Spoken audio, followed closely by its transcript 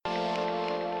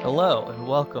Hello, and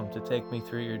welcome to Take Me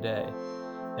Through Your Day,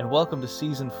 and welcome to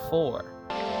Season 4.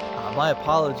 My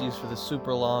apologies for the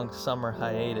super long summer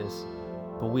hiatus,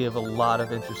 but we have a lot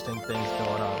of interesting things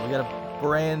going on. We got a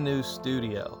brand new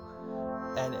studio,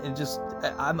 and I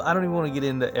don't even want to get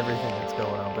into everything that's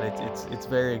going on, but it's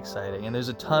very exciting, and there's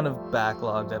a ton of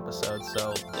backlogged episodes,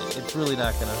 so it's really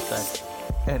not going to affect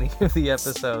any of the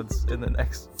episodes in the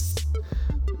next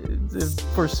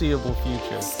foreseeable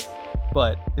future.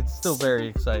 But it's still very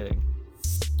exciting.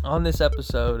 On this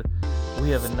episode, we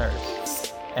have a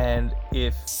nurse, and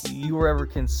if you were ever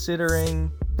considering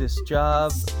this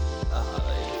job,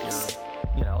 if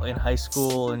you're, in high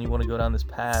school and you want to go down this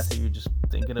path, or you're just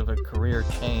thinking of a career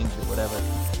change or whatever,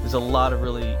 there's a lot of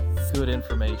really good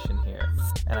information here,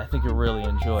 and I think you'll really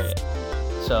enjoy it.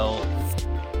 So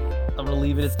I'm gonna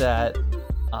leave it at that.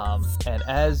 And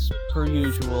as per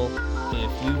usual,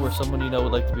 if you or someone you know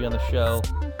would like to be on the show,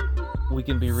 we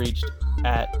can be reached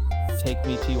at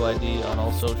TakeMeTYD on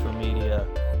all social media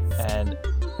and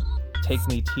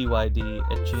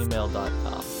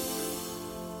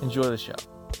TakeMeTYD@gmail.com. Enjoy the show.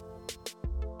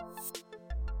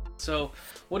 So,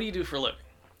 what do you do for a living?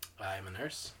 I'm a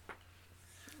nurse.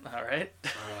 All right.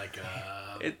 Or like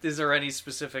Is there any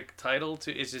specific title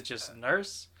to? Is it just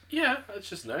nurse? Yeah, it's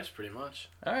just nurse pretty much.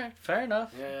 All right, fair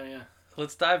enough. Yeah.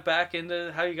 Let's dive back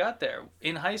into how you got there.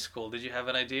 In high school, did you have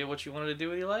an idea what you wanted to do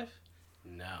with your life?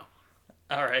 No.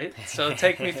 All right, so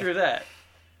take me through that.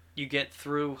 You get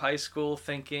through high school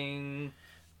thinking...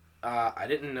 I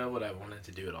didn't know what I wanted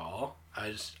to do at all.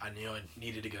 I knew I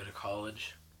needed to go to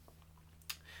college.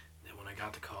 Then when I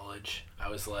got to college, I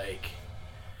was like,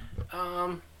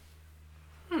 well,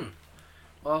 I'm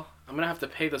going to have to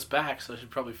pay this back, so I should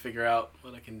probably figure out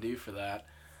what I can do for that.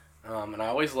 And I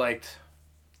always liked,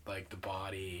 the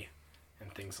body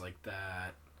and things like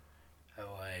that. I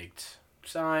liked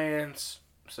science,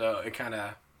 so it kind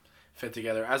of fit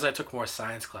together. As I took more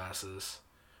science classes,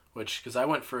 because I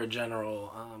went for a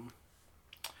general,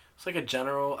 it's like a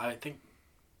general, I think,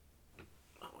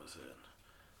 what was it?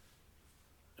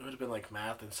 It would have been like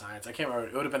math and science. I can't remember.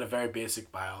 It would have been a very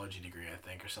basic biology degree, I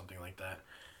think, or something like that.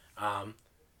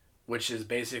 Which is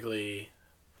basically,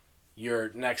 your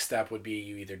next step would be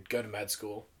you either go to med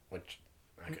school, which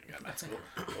I couldn't go to med school,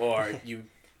 or you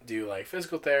do like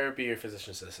physical therapy or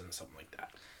physician assistant, something like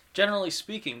that. Generally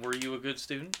speaking, were you a good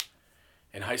student?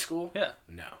 In high school? Yeah.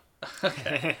 No.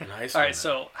 Okay. In high school, all right, no.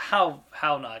 so how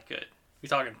not good? We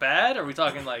talking bad, or we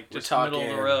talking like just middle of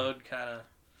the road kind of?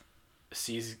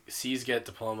 C's get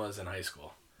diplomas in high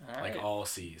school. All right. Like all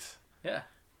C's. Yeah.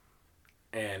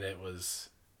 And it was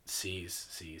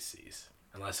C's.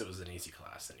 Unless it was an easy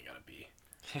class, then you got a B.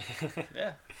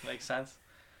 Yeah, makes sense.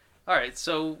 All right,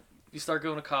 so you start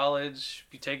going to college,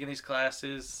 you taking these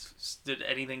classes. Did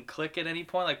anything click at any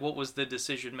point? Like, what was the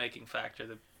decision-making factor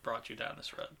that brought you down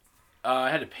this road?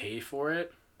 I had to pay for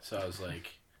it, so I was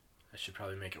like, I should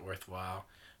probably make it worthwhile.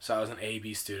 So I was an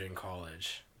A-B student in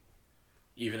college.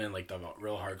 Even in, the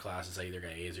real hard classes, I either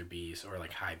got A's or B's, or,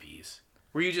 high B's.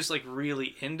 Were you just,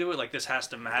 really into it? Like, this has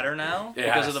to matter now? It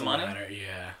because has of the to money? matter,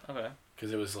 yeah. Okay.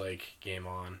 Because it was, game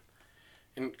on.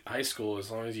 In high school, as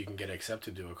long as you can get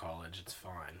accepted to a college, it's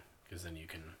fine. Because then you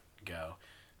can go.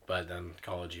 But then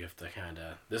college, you have to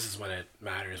this is when it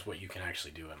matters what you can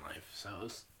actually do in life. So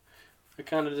I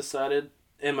kind of decided,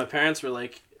 and my parents were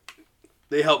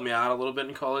they helped me out a little bit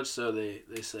in college, so they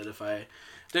said if I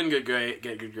didn't get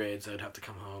good grades, I'd have to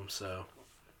come home, so.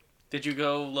 Did you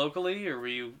go locally, or were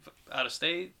you out of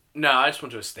state? No, I just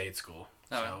went to a state school,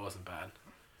 so Okay. it wasn't bad.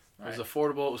 It Right. was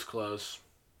affordable, it was close.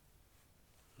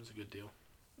 It was a good deal.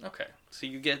 Okay, so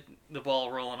you get the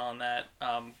ball rolling on that.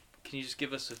 Can you just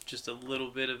give us just a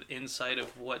little bit of insight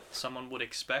of what someone would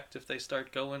expect if they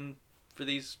start going for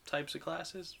these types of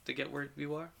classes to get where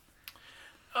you are?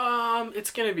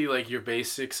 It's gonna be your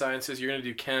basic sciences. You're gonna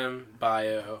do chem,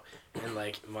 bio, and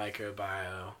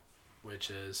microbiome,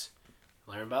 which is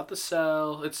learn about the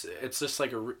cell. It's just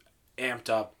amped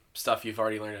up stuff you've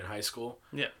already learned in high school.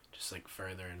 Yeah. Just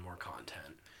further and more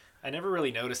content. I never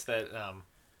really noticed that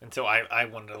until I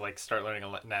wanted to start learning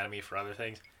anatomy for other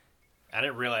things. I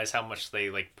didn't realize how much they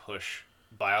push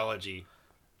biology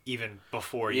even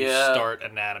before you start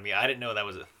anatomy. I didn't know that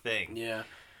was a thing. Yeah.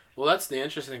 Well, that's the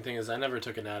interesting thing is I never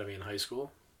took anatomy in high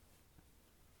school.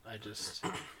 I just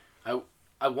I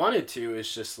wanted to.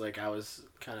 It's just I was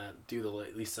kind of do the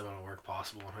least amount of work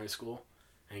possible in high school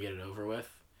and get it over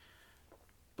with.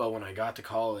 But when I got to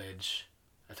college,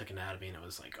 I took anatomy and it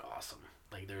was awesome.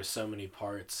 There were so many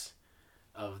parts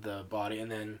of the body,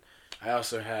 and then I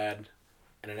also had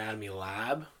an anatomy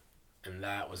lab, and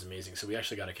that was amazing. So we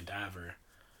actually got a cadaver,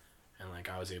 and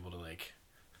I was able to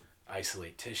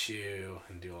isolate tissue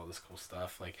and do all this cool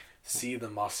stuff. Like, see the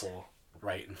muscle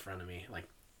right in front of me. Like,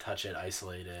 touch it,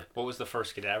 isolate it. What was the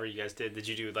first cadaver you guys did? Did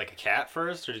you do like a cat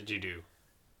first, or did you do?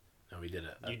 No, we did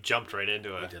it. You jumped right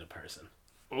into it. We did a person.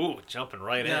 Ooh, jumping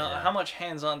right in. Now, how much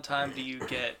hands-on time do you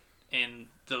get in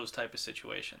those type of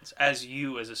situations as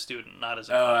a student, not as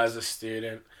a class? As a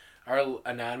student, our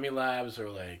anatomy labs are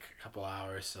like a couple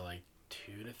hours to like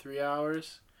 2 to 3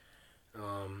 hours.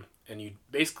 And you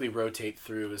basically rotate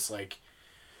through. It's like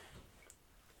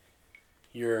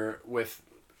you're with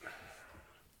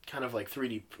kind of like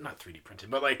not 3D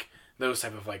printed, but like those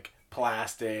type of like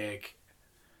plastic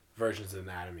versions of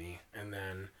anatomy. And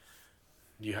then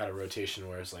you had a rotation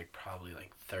where it's like probably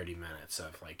like 30 minutes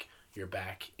of like you're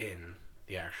back in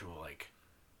the actual like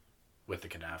with the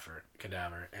cadaver.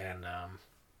 And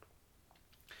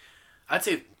I'd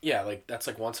say, yeah, like that's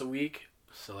like once a week.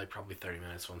 So like probably 30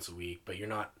 minutes once a week, but you're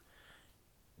not.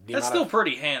 That's still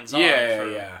pretty hands-on.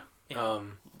 Yeah.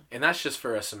 And that's just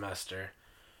for a semester,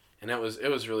 and it was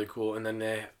really cool. And then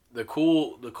the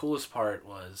coolest part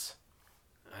was,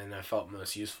 and I felt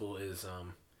most useful is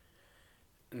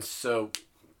and so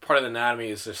part of the anatomy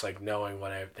is just like knowing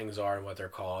what things are and what they're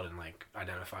called and like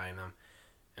identifying them,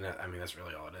 and I mean that's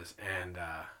really all it is. And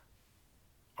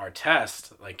our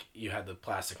test, like you had the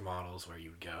plastic models where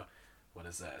you would go, what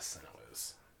is this? And it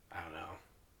was, I don't know,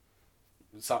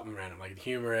 something random, like the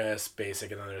humerus,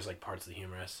 basic, and then there's like parts of the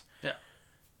humerus. Yeah.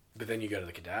 But then you go to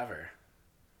the cadaver,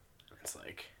 and it's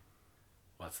like,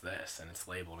 what's this? And it's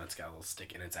labeled, and it's got a little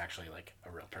stick, and it's actually like a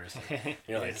real person.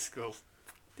 You're like, it's cool.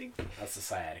 that's the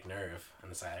sciatic nerve,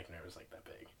 and the sciatic nerve is like that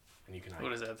big. And you can like,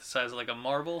 what is that, the size of like a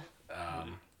marble?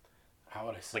 How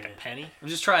would I say like a penny? I'm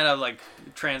just trying to like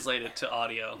translate it to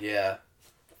audio. Yeah.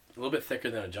 A little bit thicker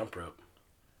than a jump rope.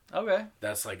 Okay.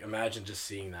 That's like, imagine just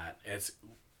seeing that. It's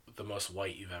the most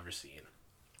white you've ever seen.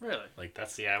 Really? Like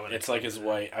That's the I would. it's like as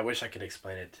white. I wish I could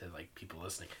explain it to like people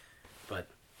listening, but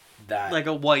that Like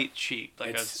a white sheet,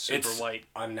 like a it's super white.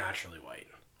 unnaturally white.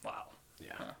 Wow.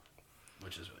 Yeah,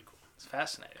 which is really cool. It's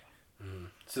fascinating. Mm-hmm.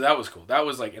 So that was cool. That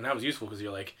was like, and that was useful because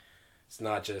you're like, it's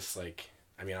not just like,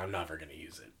 I mean, I'm never gonna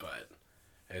use it, but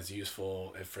it's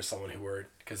useful if for someone who were,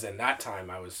 because in that time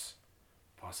I was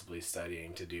possibly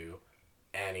studying to do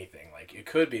anything. Like it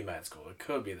could be med school, it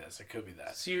could be this, it could be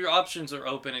that. So your options are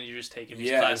open, and you're just taking these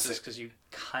classes because you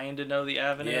kind of know the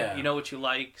avenue. Yeah. You know what you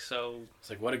like, so It's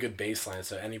like, what a good baseline.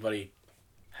 So anybody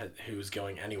who's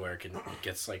going anywhere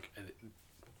gets like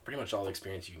pretty much all the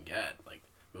experience you can get like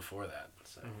before that.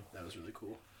 So that was really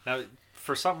cool. Now,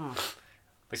 for something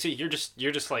like, see, you're just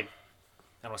like,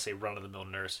 I don't want to say run of the mill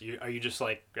nurse. Are you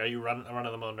run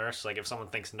of the mill nurse? Like if someone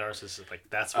thinks nurse is like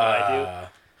that's what I do.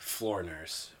 Floor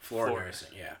nursing,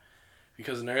 yeah.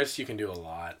 Because nurse you can do a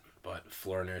lot, but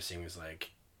floor nursing is like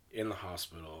in the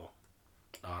hospital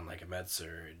on like a med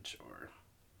surge or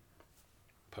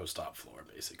post-op floor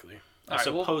basically. All right,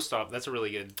 so post-op, that's a really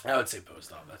good. I would say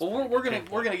post-op. That's well, we're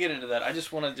gonna get into that. I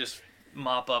just want to just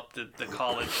mop up the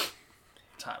college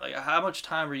time. Like, how much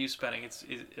time are you spending? Is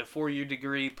a 4-year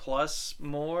degree plus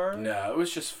more? No, it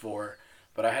was just 4,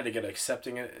 but I had to get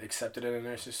accepted in a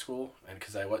nursing school, and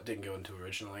because I didn't go into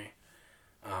originally.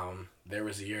 There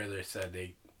was a year they said I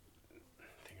think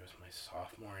it was my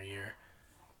sophomore year.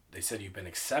 They said you've been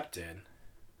accepted.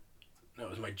 No, it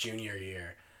was my junior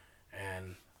year,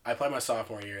 and I applied my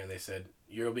sophomore year, and they said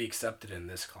you'll be accepted in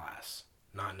this class,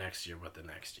 not next year, but the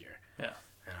next year. Yeah.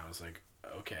 And I was like,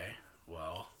 okay,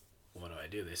 well, what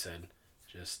do? They said,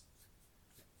 just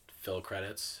fill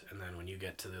credits, and then when you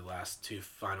get to the last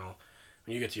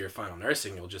when you get to your final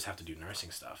nursing, you'll just have to do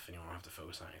nursing stuff, and you won't have to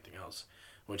focus on anything else,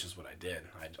 which is what I did.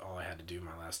 All I had to do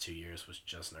my last 2 years was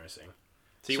just nursing.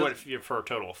 So you went for a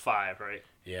total of 5, right?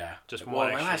 Yeah. Just well,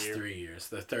 one my extra last year. 3 years.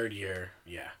 The third year,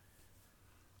 yeah.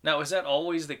 Now, is that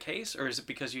always the case, or is it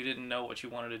because you didn't know what you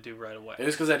wanted to do right away? It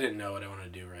was because I didn't know what I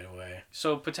wanted to do right away.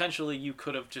 So potentially you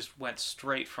could have just went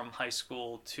straight from high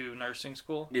school to nursing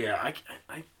school? Yeah,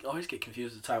 I always get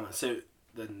confused at the time. So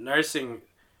the nursing,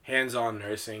 hands-on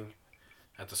nursing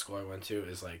at the school I went to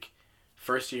is like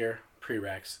first year,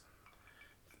 prereqs,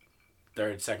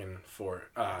 second,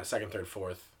 third,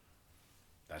 fourth.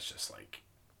 That's just like,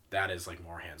 that is like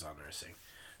more hands-on nursing.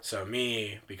 So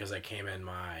me, because I came in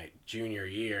my junior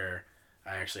year,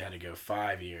 I actually had to go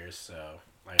 5 years, so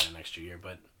I got an extra year,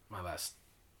 but my last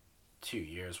 2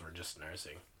 years were just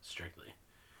nursing, strictly.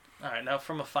 All right, now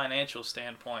from a financial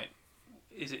standpoint,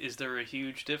 is there a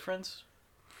huge difference?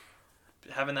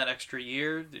 Having that extra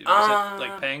year, was it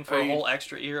like paying for a whole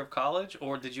extra year of college,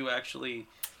 or did you actually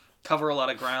cover a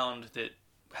lot of ground that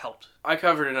helped? I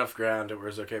covered enough ground, it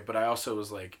was okay, but I also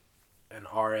was like an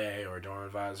RA or dorm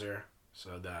advisor,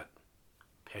 so that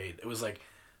paid. It was like,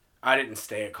 I didn't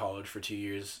stay at college for 2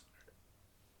 years.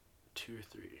 2 or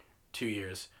 3. 2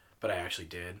 years, but I actually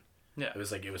did. Yeah. It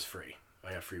was free.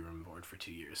 I got free room and board for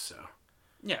 2 years, so.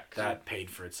 Yeah. That paid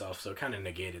for itself, so it kind of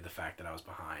negated the fact that I was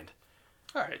behind.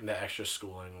 All right. And the extra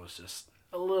schooling was just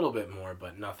a little bit more,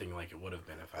 but nothing like it would have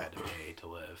been if I had to pay to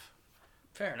live.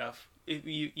 Fair enough. If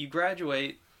you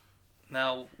graduate,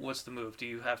 now what's the move? Do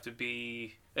you have to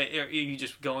be... Are you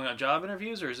just going on job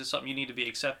interviews, or is this something you need to be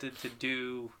accepted to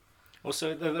do? Well,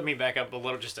 so let me back up a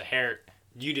little, just a hair.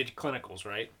 You did clinicals,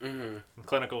 right? Mm-hmm. And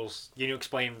clinicals, can you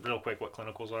explain real quick what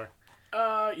clinicals are?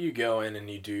 You go in and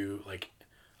you do, like,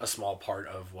 a small part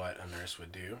of what a nurse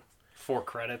would do. 4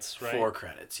 credits, right? 4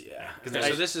 credits, yeah.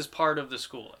 So this is part of the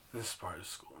schooling. This is part of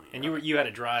school. Yeah. And you had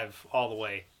to drive all the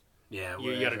way. Yeah.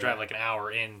 You had to drive like an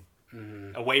hour in,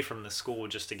 away from the school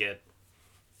just to get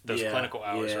those clinical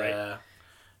hours, right? Yeah.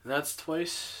 And that's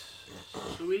twice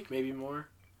a week, maybe more.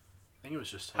 I think it was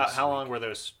just twice How a long week. were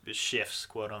those shifts,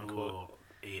 quote unquote? Ooh,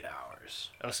 8 hours.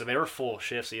 Oh, so they were full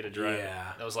shifts you had to drive.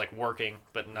 Yeah. That was like working,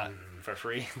 but not for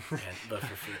free. Yeah, but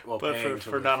for free. Well, But paying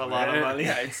for not a lot of money.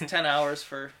 Yeah, it's 10 hours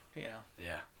for,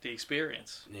 Yeah. the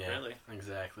experience. Yeah. Really.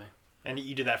 Exactly. And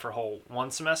you did that for a whole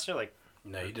one semester? Like,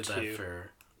 No, you did 2. that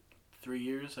for 3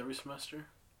 years every semester.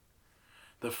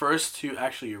 The first 2,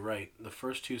 actually, you're right. The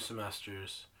first 2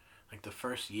 semesters, like the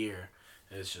first year,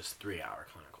 is just 3-hour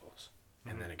clinicals,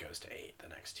 and then it goes to 8 the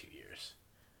next 2 years,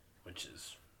 which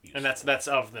is. Useful. and that's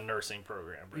of the nursing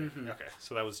program, right? Mm-hmm. Okay,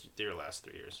 so that was your last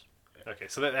 3 years. Okay,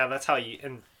 so that's how you.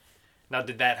 And now,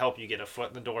 did that help you get a foot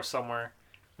in the door somewhere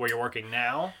where you're working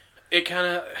now? It kind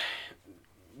of,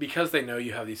 because they know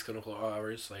you have these clinical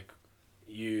hours, like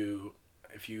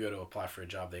if you go to apply for a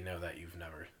job, they know that you've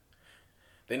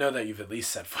at least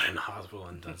set foot in a hospital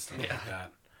and done stuff like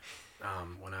that.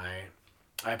 When I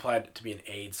applied to be an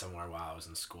aide somewhere while I was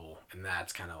in school, and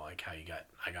that's kind of like how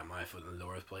I got my foot in the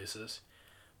door with places.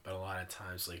 But a lot of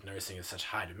times, like, nursing is such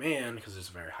high demand because there's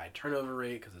a very high turnover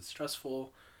rate because it's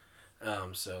stressful.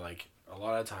 So, like, a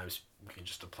lot of times you can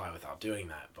just apply without doing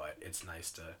that, but it's nice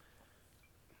to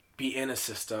be in a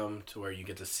system to where you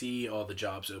get to see all the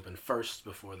jobs open first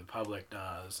before the public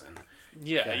does. And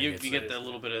Yeah, you it's get a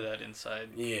little bit of that inside.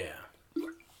 yeah.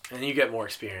 And you get more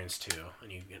experience, too.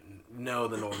 And you know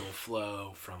the normal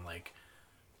flow from, like,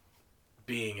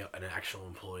 being an actual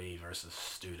employee versus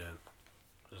student.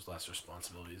 There's less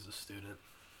responsibility as a student.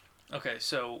 Okay,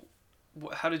 so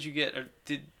how did you get...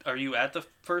 Are you at the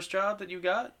first job that you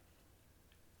got?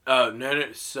 Oh,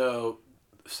 no. So,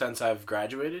 since I've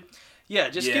graduated? Yeah,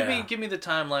 just give me the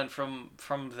timeline from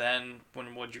then, when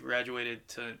you graduated,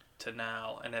 to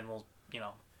now, and then we'll,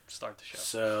 start the show.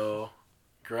 So,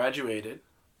 graduated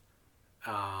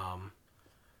in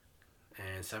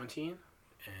 17,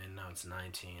 and now it's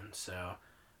 19. So,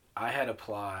 I had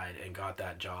applied and got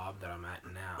that job that I'm at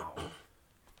now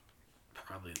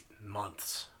probably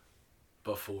months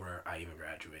before I even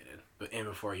graduated, and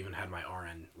before I even had my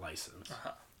RN license.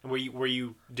 Uh-huh. Were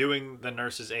you doing the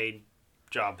nurse's aide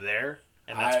job there,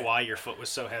 and that's why your foot was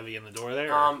so heavy in the door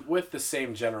there? With the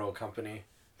same general company,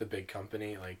 the big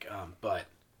company, but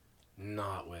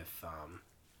not with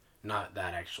not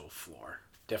that actual floor,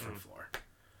 different floor.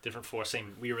 Different floor,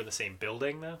 same. We were in the same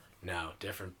building though. No,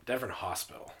 different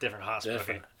hospital. Different hospital.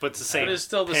 Different. Okay. But it's the same. But it's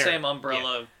still the parent. same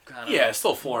umbrella kind of. Yeah, it's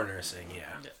still floor nursing.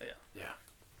 Yeah. Yeah.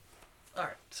 All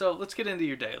right, so let's get into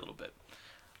your day a little bit.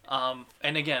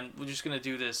 And again, we're just gonna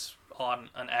do this on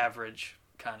an average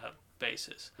kind of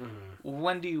basis. Mm-hmm.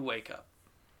 When do you wake up?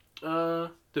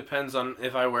 Depends on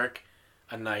if I work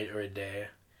a night or a day.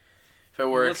 If I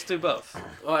work, Let's do both.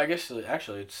 well, I guess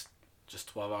actually it's just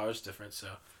 12 hours different. So,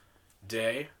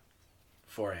 day,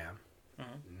 4 a.m.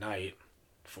 Mm-hmm. Night,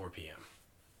 4 p.m.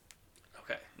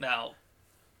 Okay. Now,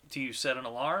 do you set an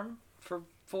alarm for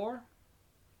 4?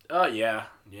 Oh yeah.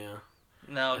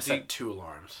 Now, I set 2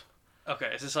 alarms.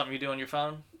 Okay, is this something you do on your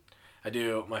phone? I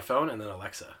do my phone and then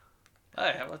Alexa.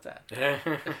 Hey, how about that?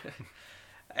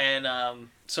 And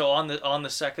so on the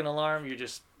second alarm, you're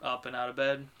just up and out of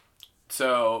bed?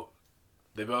 So,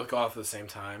 they both go off at the same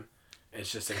time.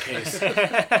 It's just in case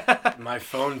my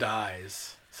phone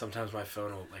dies. Sometimes my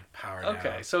phone will power down.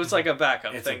 Okay, so it's like a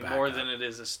backup It's thing a more backup. than it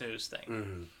is a snooze thing.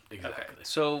 Mm-hmm. Exactly. Okay,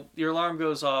 so your alarm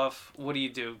goes off. What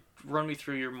do? Run me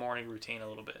through your morning routine a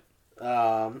little bit.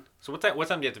 So what time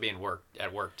do you have to be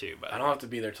at work too? I don't have to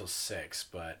be there till 6,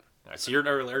 but Right, so you're an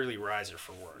early riser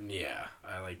for work. yeah,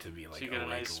 I like to be So you get a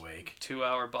nice awake.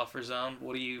 2-hour buffer zone.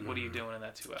 What are you doing in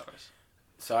that 2 hours?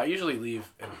 So I usually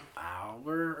leave an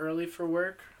hour early for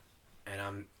work, and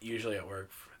I'm usually at work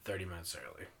for 30 minutes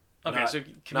early. Okay, Not- so not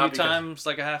commute because- time's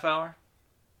like a half hour?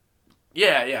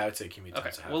 Yeah, I would say commute Okay.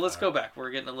 time's a half Well, let's hour. go back.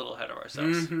 We're getting a little ahead of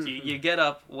ourselves. So you get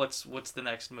up. What's the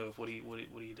next move? What are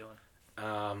you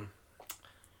doing?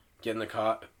 Getting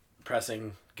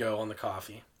pressing go on the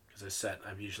coffee, because I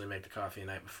usually make the coffee the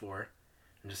night before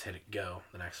and just hit it go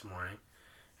the next morning,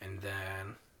 and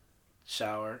then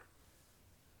shower,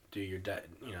 do your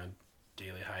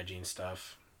daily hygiene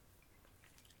stuff,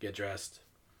 get dressed,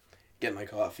 get my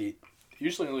coffee.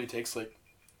 Usually only takes like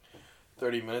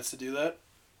 30 minutes to do that,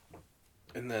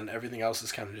 and then everything else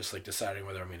is kind of just like deciding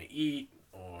whether I'm going to eat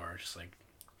or just like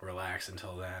relax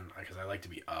until then, because I like to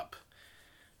be up.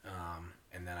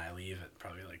 And then I leave at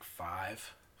probably like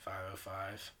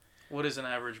 5:05. What is an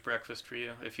average breakfast for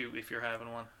you if you're having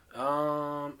one?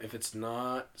 If it's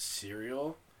not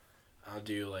cereal, I'll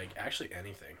do like actually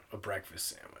anything. A breakfast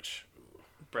sandwich. Ooh.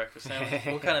 Breakfast sandwich.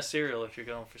 What kind of cereal if you're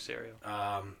going for cereal?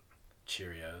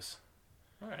 Cheerios.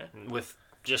 All right. With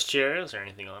just Cheerios or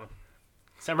anything on them?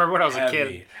 So I remember when I was a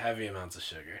kid. Heavy amounts of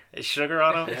sugar. Is sugar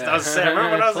on them? Yeah. I was saying, I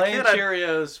remember when I was a Plain kid.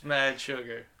 Cheerios, mad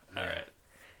sugar. All right.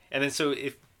 And then so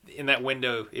if in that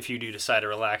window, if you do decide to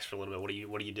relax for a little bit,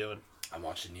 what are you doing? I'm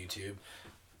watching YouTube.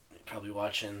 Probably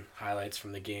watching highlights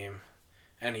from the game.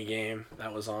 Any game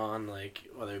that was on, like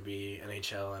whether it be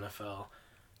NHL, NFL.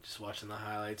 Just watching the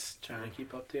highlights, trying to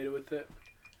keep updated with it.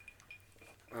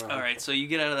 All right, so you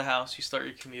get out of the house, you start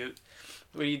your commute.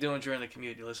 What are you doing during the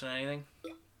commute? You listen to anything?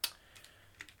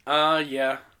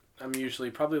 Yeah. I'm usually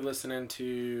probably listening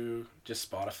to just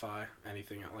Spotify,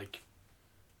 anything like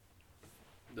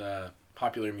the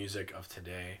popular music of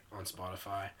today on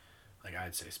Spotify. Like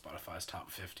I'd say Spotify's top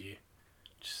 50.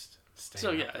 Just staying So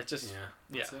up. yeah, it just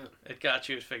That's it got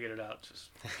you. It figured it out. Just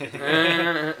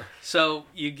it. so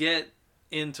you get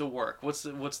into work. What's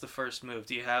the first move?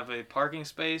 Do you have a parking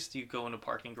space? Do you go in a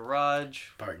parking garage?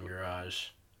 Parking garage,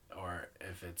 or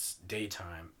if it's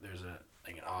daytime, there's an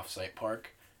off-site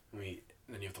park.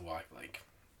 Then you have to walk like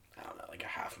a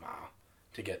half mile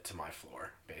to get to my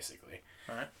floor, basically.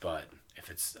 All right. But if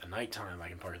it's a nighttime, I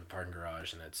can park in the parking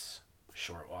garage, and it's a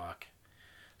short walk.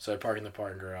 So I park in the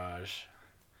parking garage,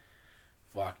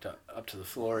 walked up to the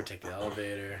floor, take the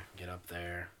elevator, get up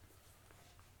there,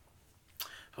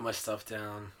 put my stuff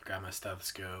down, grab my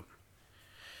stethoscope.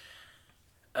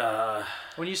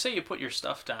 When you say you put your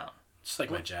stuff down, Just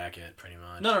like my jacket, pretty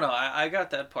much. no, I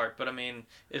got that part, but I mean,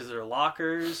 is there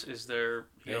lockers? Is there?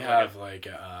 They have like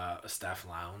a staff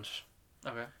lounge,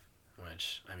 Okay.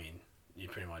 which I mean, you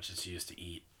pretty much just used to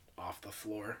eat off the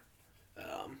floor.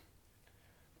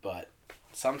 But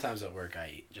sometimes at work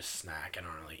I just snack. I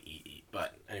don't really eat.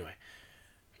 But anyway,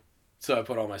 so I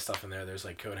put all my stuff in there. There's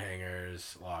like coat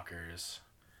hangers, lockers.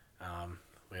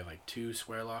 We have like 2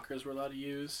 square lockers we're allowed to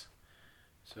use.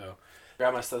 So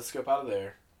grab my stethoscope out of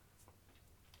there.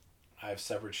 I have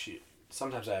separate shoes.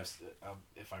 Sometimes I have,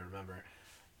 if I remember,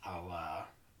 I'll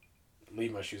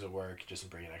leave my shoes at work just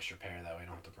bring an extra pair. That way I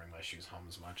don't have to bring my shoes home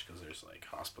as much because there's like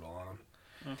hospital on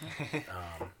them.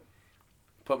 Mm-hmm.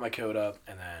 Put my coat up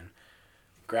and then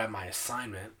grab my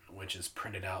assignment, which is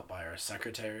printed out by our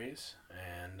secretaries.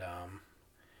 And,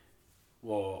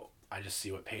 I just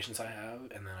see what patients I have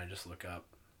and then I just look up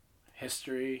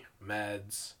history,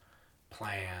 meds,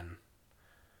 plan,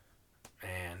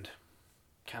 and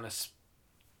kind of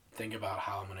think about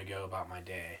how I'm going to go about my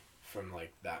day from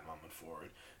like that moment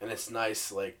forward. And it's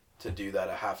nice like to do that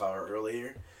a half hour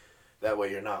earlier. That way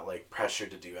you're not like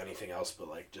pressured to do anything else but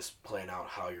like just plan out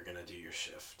how you're going to do your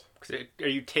shift. Are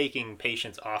you taking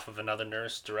patients off of another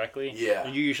nurse directly? Yeah.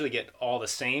 Do you usually get all the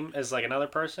same as like another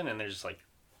person and they're just like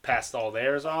passed all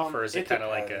theirs off, or is it kind of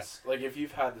like a... Like if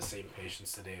you've had the same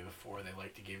patients the day before, they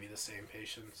like to give you the same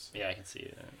patients. Yeah, I can see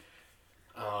it.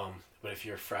 But if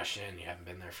you're fresh in, you haven't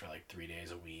been there for like 3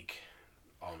 days a week,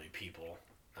 all new people,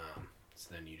 so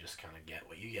then you just kind of get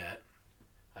what you get.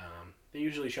 They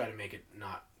usually try to make it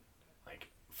not like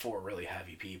for really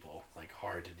heavy people, like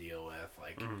hard to deal with,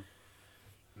 like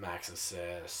max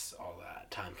assists, all that,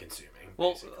 time consuming.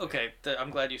 Well, basically. okay,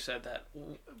 I'm glad you said that.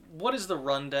 What is the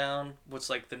rundown? What's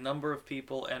like the number of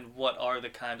people, and what are the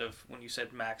kind of, when you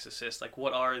said max assist, like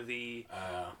what are the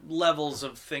levels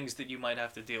of things that you might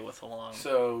have to deal with along?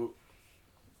 So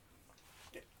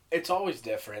it's always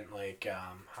different, like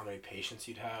how many patients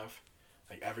you'd have.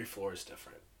 Like every floor is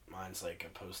different. Mine's like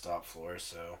a post-op floor,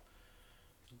 so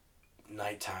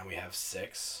nighttime we have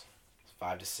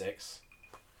 5 to 6.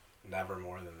 Never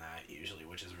more than that usually,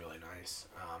 which is really nice.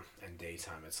 And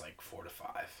daytime it's like 4 to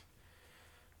 5.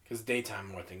 Because daytime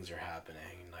more things are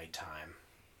happening. Nighttime,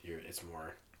 it's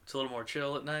a little more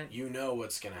chill at night. You know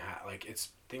what's gonna happen. Like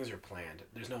things are planned.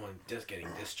 There's no one just getting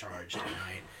discharged at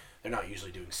night. They're not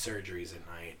usually doing surgeries at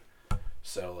night.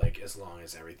 So like as long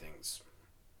as everything's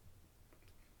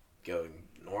going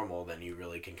normal, then you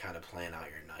really can kind of plan out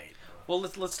your night. Well,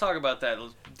 let's talk about that.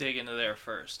 Let's dig into there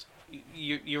first.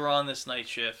 You're on this night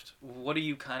shift. What are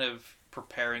you kind of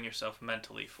preparing yourself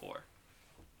mentally for?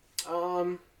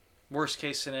 Worst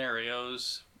case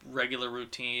scenarios, regular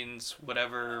routines,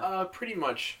 whatever. Pretty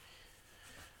much.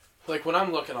 Like when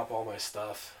I'm looking up all my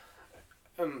stuff,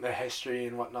 and the history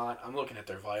and whatnot, I'm looking at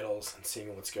their vitals and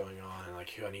seeing what's going on and like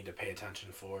who I need to pay attention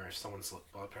for. If someone's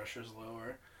blood pressure is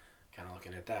lower, kind of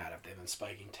looking at that. If they've been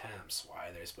spiking temps, why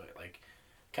they're like,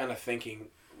 kind of thinking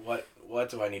what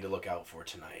do I need to look out for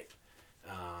tonight.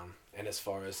 And as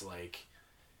far as like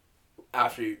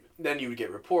then you would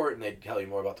get report and they'd tell you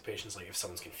more about the patients. Like if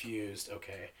someone's confused,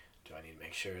 okay, do I need to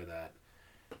make sure that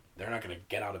they're not going to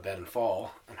get out of bed and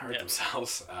fall and hurt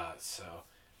themselves? So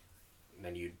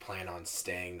then you'd plan on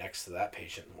staying next to that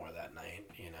patient more that night,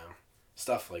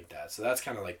 stuff like that. So that's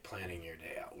kind of like planning your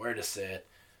day out. Where to sit,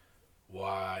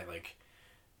 why, like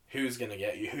who's going to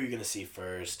get you, who you're going to see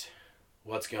first,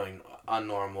 what's going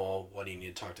unnormal, what do you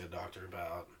need to talk to the doctor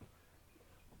about,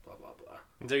 blah, blah, blah.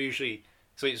 And they're usually,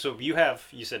 so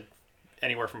if you said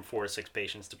anywhere from 4 to 6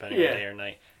 patients depending on day or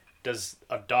night. Do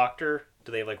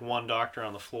they have like one doctor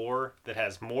on the floor that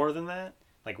has more than that?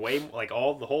 Like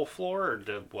the whole floor, or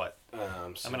what? I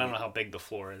don't know how big the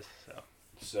floor is.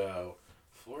 So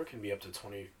floor can be up to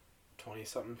 20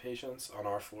 something patients on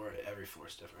our floor. Every floor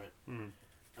is different.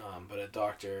 Mm-hmm. But a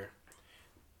doctor,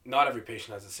 not every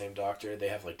patient has the same doctor. They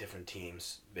have like different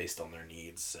teams based on their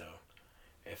needs. So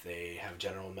if they have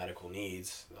general medical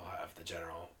needs, they'll have the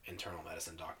general internal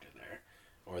medicine doctor there,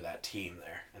 or that team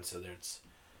there. And so there's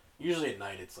usually at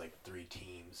night it's like 3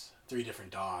 teams, 3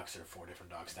 different docs or 4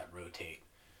 different docs that rotate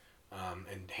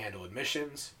and handle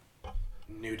admissions,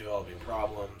 new developing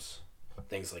problems,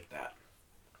 things like that,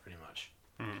 pretty much.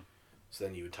 Mm-hmm. So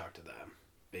then you would talk to them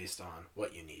based on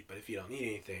what you need. But if you don't need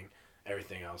anything,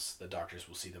 everything else, the doctors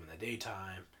will see them in the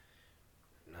daytime.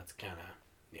 And that's kind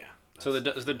of, So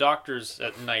the doctors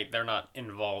at night, they're not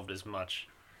involved as much.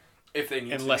 If they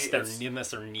need unless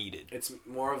they're needed. It's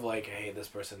more of like, hey, this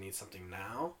person needs something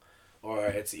now. Or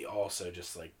it's also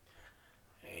just like,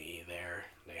 hey,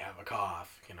 they have a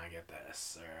cough, can I get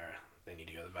this? Or they need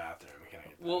to go to the bathroom, can I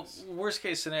get this? Well, worst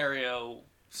case scenario,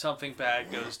 something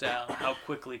bad goes down. How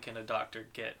quickly can a doctor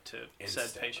get to said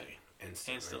patient?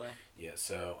 Instantly. Yeah,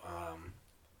 so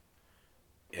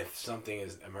if something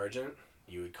is emergent,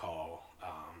 you would call,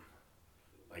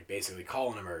 basically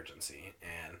call an emergency,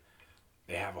 and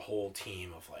they have a whole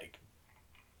team of like,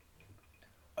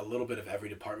 a little bit of every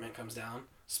department comes down,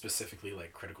 specifically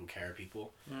like critical care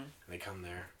people. Mm-hmm. And they come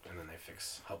there and then they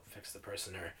help fix the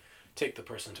person or take the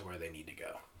person to where they need to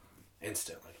go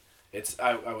instantly. It's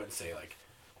I wouldn't say like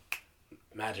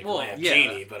magic lamp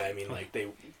genie, but I mean like they.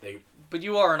 But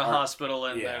you are in a hospital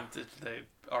and they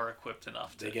are equipped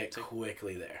enough to. They get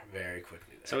quickly there, very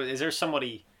quickly there. So is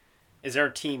there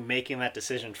a team making that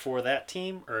decision for that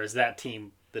team, or is that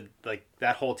team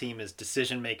that whole team is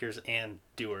decision makers and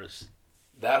doers?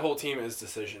 That whole team is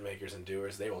decision makers and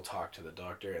doers. They will talk to the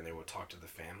doctor and they will talk to the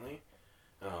family,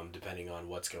 depending on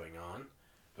what's going on,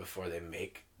 before they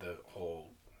make the whole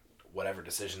whatever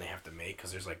decision they have to make.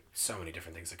 Because there's like so many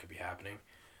different things that could be happening.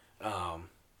 So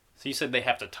you said they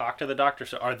have to talk to the doctor.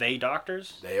 So are they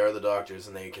doctors? They are the doctors,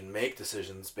 and they can make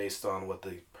decisions based on what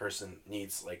the person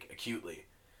needs, like acutely.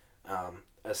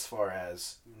 As far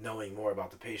as knowing more about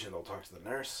the patient, they'll talk to the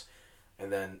nurse,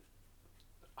 and then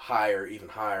even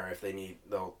higher if they need,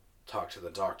 they'll talk to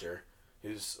the doctor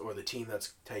or the team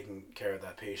that's taking care of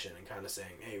that patient and kind of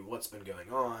saying, hey, what's been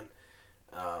going on,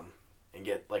 and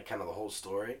get like kind of the whole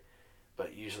story.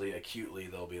 But usually acutely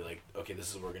they'll be like, okay, this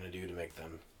is what we're going to do to make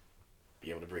them be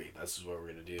able to breathe. This is what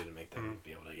we're going to do to make them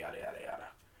be able to yada yada yada.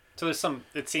 So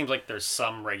it seems like there's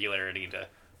some regularity to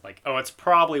like, oh, it's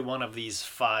probably one of these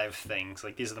 5 things.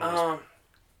 Like these are the most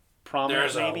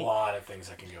prominent. There's a lot of things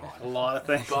that can go on. A lot of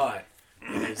things. But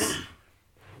it is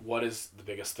what is the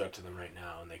biggest threat to them right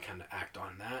now, and they kind of act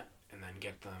on that, and then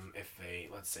get them, if they,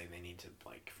 let's say they need to,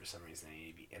 like, for some reason they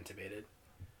need to be intubated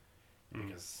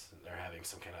because they're having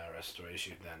some kind of respiratory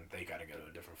issue, then they got to go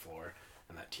to a different floor,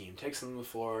 and that team takes them to the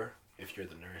floor. If you're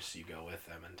the nurse, you go with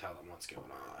them and tell them what's going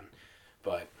on.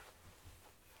 But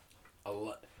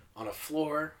on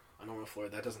a normal floor,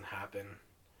 that doesn't happen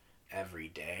every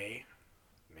day.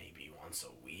 Maybe once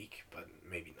a week, but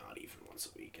maybe not even once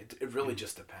a week. It really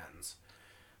just depends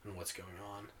on what's going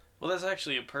on. Well, that's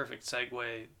actually a perfect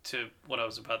segue to what I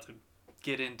was about to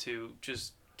get into.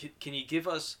 Just, can you give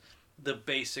us the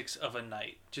basics of a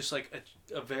night? Just like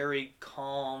a very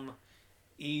calm,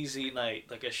 easy night.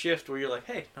 Like a shift where you're like,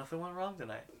 hey, nothing went wrong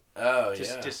tonight. Oh,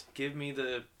 Just give me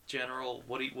the general,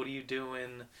 what are you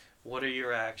doing? what are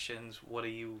your actions? What are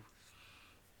you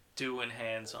doing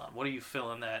hands-on? What are you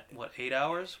filling that, 8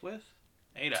 hours with?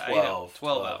 12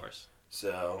 hours.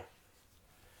 So,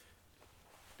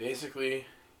 basically,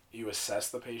 you assess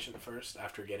the patient first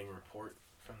after getting a report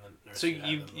from the nurse. So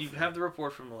you have the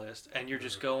report from the list, and you're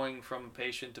just going from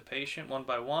patient to patient, one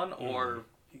by one, or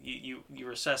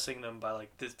you're assessing them by,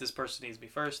 like, this person needs to be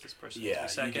first, this person needs to be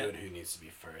second? Yeah, you do it who needs to be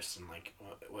first, and, like,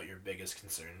 what your biggest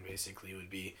concern basically would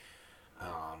be.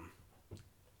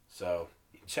 So,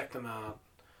 you check them out,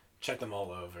 check them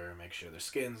all over, make sure their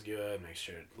skin's good, make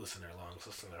sure, listen to their lungs,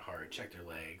 listen to their heart, check their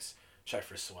legs, check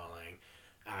for swelling,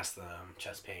 ask them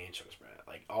chest pain, chest spread,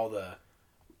 like, all the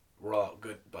raw,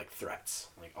 good, like, threats,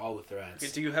 like, all the threats.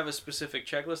 Okay, do you have a specific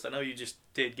checklist? I know you just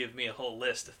did give me a whole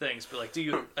list of things, but, like, do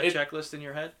you have a checklist in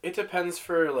your head? It depends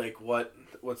for, like,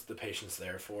 what's the patient's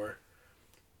there for.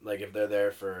 Like, if they're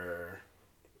there for,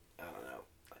 I don't know,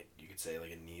 like, you could say,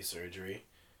 like, a knee surgery,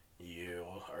 you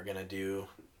are going to do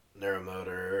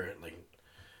neuromotor, like,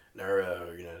 you're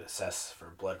going to assess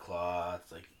for blood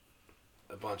clots, like,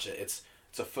 a bunch of, it's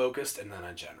a focused and then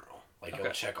a general. Like,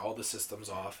 you'll check all the systems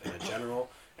off in a general,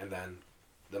 and then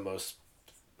the most,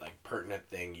 like, pertinent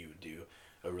thing you would do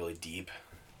a really deep,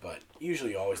 but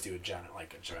usually you always do a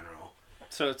general.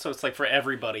 So it's like for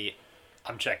everybody,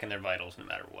 I'm checking their vitals no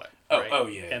matter what. Oh, right? oh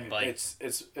yeah. And like,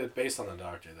 it's based on the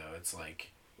doctor though. It's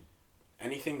like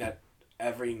anything that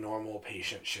every normal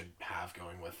patient should have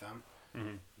going with them,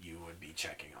 you would be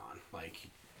checking on. Like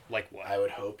what? I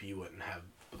would hope you wouldn't have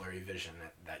blurry vision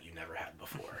that you never had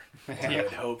before. I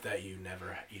would hope that you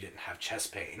didn't have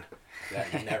chest pain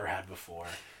that you never had before.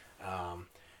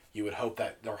 You would hope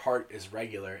that their heart is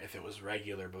regular if it was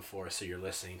regular before, so you're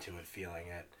listening to it, feeling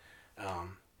it.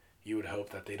 You would hope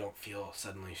that they don't feel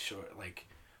suddenly short, like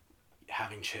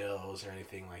having chills or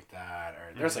anything like that.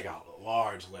 Or there's like a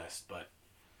large list, but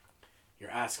you're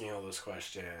asking all those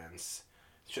questions.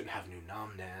 You shouldn't have new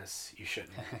numbness. You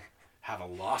shouldn't have a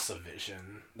loss of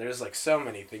vision. There's like so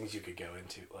many things you could go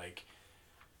into. Like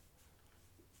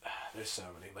there's so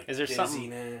many, like, is there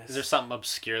dizziness. Is there something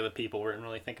obscure that people wouldn't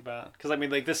really think about? Because I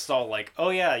mean, like, this is all like, oh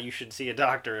yeah, you should see a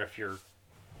doctor if you're,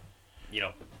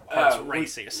 heart's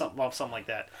racing or something like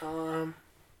that. So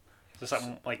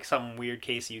some weird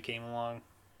case you came along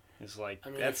is like, I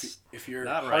mean, that's if your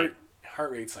not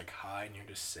heart rate's like high and you're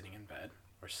just sitting in bed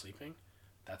or sleeping,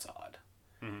 that's odd.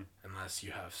 Mm-hmm. Unless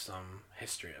you have some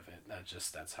history of it,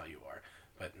 that's how you are.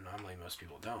 But normally most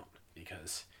people don't,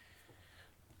 because,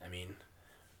 I mean,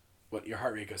 your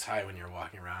heart rate goes high when you're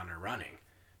walking around or running,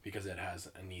 because it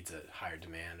needs a higher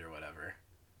demand or whatever.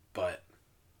 But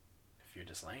if you're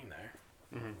just laying there,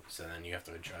 so then you have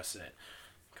to address it.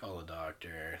 Call a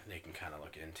doctor. They can kind of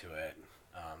look into it.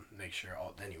 Make sure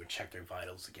then you would check their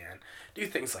vitals again. Do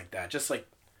things like that. Just like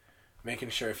making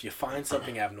sure if you find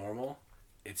something abnormal,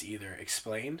 it's either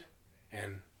explained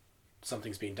and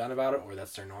something's being done about it, or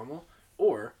that's their normal,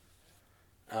 or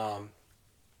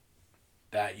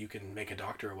that you can make a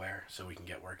doctor aware so we can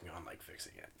get working on, like,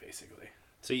 fixing it, basically.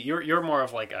 So you're more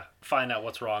of like a find out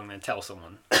what's wrong than tell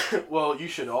someone. Well, you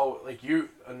should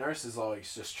a nurse is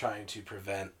always just trying to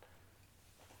prevent,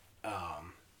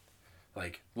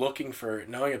 like,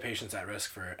 knowing a patient's at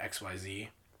risk for XYZ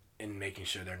and making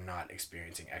sure they're not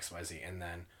experiencing XYZ, and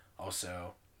then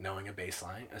also knowing a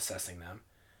baseline, assessing them,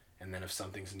 and then if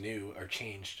something's new or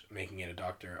changed, making it a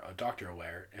doctor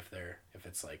aware if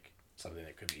it's like something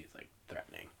that could be, like,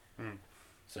 threatening.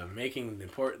 So making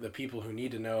the people who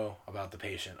need to know about the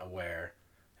patient aware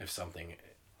if something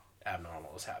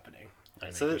abnormal is happening.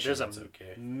 Right, so there's a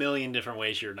million different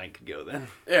ways your night could go then.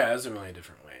 Yeah, there's a million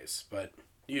different ways, but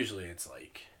usually it's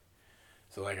like,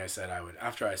 so like I said,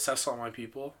 after I assess all my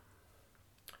people,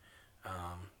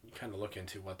 you kind of look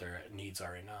into what their needs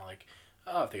are right now. Like,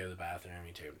 if they go to the bathroom,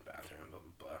 you take them to the bathroom, blah,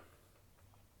 blah, blah.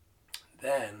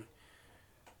 Then,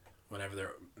 whenever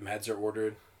their meds are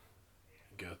ordered,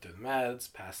 go through the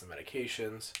meds, pass the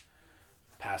medications,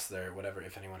 pass their whatever,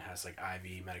 if anyone has like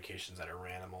IV medications that are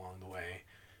random along the way,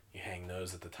 you hang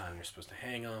those at the time you're supposed to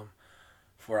hang them.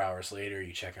 4 hours later,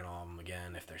 you check on all of them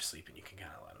again. If they're sleeping, you can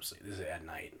kind of let them sleep. This is at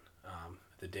night.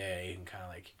 The day, you can kind of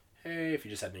like, hey, if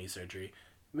you just had knee surgery,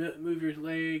 move your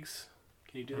legs.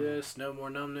 Can you do this? No more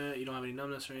numbness. You don't have any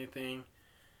numbness or anything.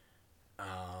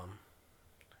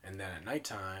 And then at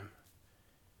nighttime,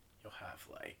 you'll have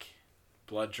like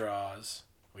blood draws.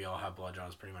 We all have blood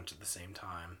draws pretty much at the same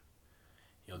time.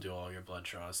 You'll do all your blood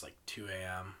draws like 2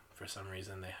 a.m. For some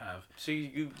reason they have. So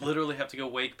you literally have to go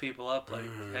wake people up like,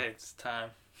 hey, it's time.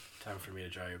 Time for me to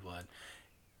draw your blood.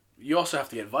 You also have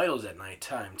to get vitals at night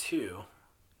time too.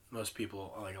 Most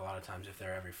people, like a lot of times, if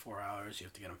they're every 4 hours, you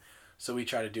have to get them. So we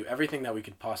try to do everything that we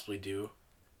could possibly do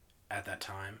at that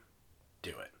time, do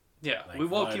it. Yeah, Like, we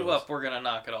woke you vitals, up. We're gonna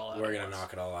knock it all out. We're going to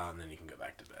knock it all out, and then you can go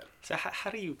back to bed. So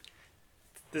how do you...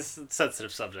 This is a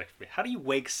sensitive subject for me. How do you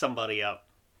wake somebody up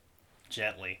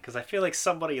gently? Because I feel like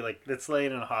somebody like that's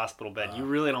laying in a hospital bed, you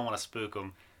really don't want to spook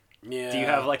them. Yeah. Do you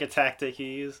have like a tactic you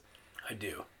use? I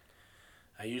do.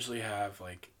 I usually have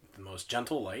like the most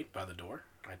gentle light by the door.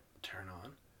 I turn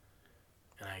on,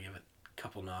 and I give it a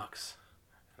couple knocks,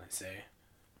 and I say,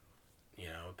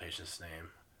 a patient's name,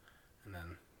 and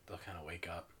then they'll kind of wake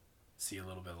up, see a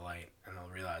little bit of light, and they'll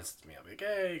realize it's me. I'll be like,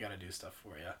 hey, gotta do stuff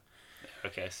for you.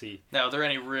 Okay, see. Now, are there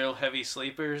any real heavy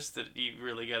sleepers that you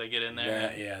really got to get in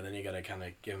there? Yeah, then you gotta kind of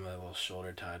give them a little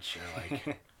shoulder touch or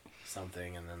like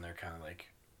something, and then they're kind of like,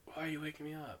 why are you waking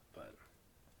me up? But,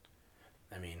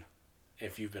 I mean,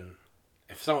 if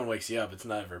someone wakes you up, it's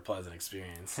never a pleasant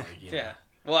experience. Like, Yeah.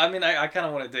 Well, I mean, I kind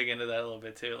of want to dig into that a little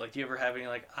bit too. Like, do you ever have any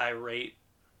like irate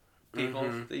people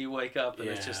that you wake up and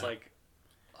it's just like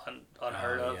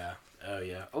unheard of? Yeah. Oh,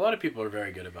 yeah. A lot of people are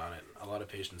very good about it. A lot of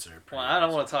patients are pretty... Well, I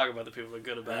don't want to talk about the people who are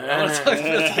good about it. I want to talk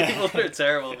about the people who are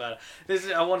terrible about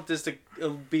it. I want this to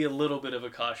be a little bit of a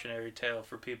cautionary tale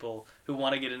for people who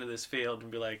want to get into this field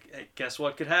and be like, hey, guess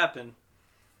what could happen?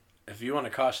 If you want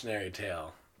a cautionary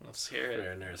tale... Let's hear it.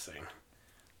 For nursing.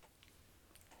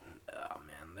 Oh,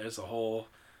 man. There's a whole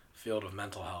field of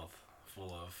mental health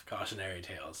full of cautionary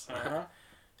tales.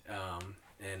 Uh-huh.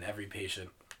 And every patient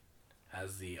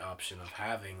has the option of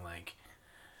having like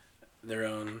their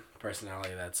own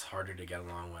personality that's harder to get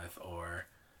along with, or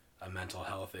a mental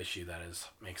health issue that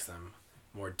makes them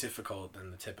more difficult than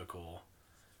the typical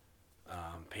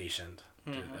patient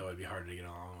that would be harder to get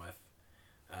along with.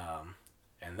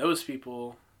 And those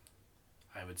people,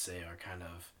 I would say, are kind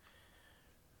of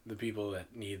the people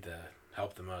that need the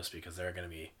help the most, because they're going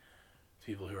to be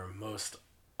people who are most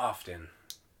often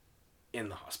in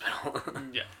the hospital.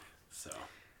 Yeah. So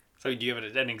do you have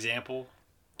an example?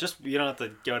 Just, you don't have to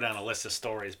go down a list of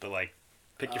stories, but like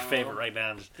pick your favorite right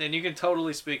now. And you can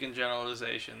totally speak in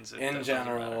generalizations. In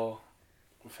general,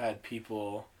 we've had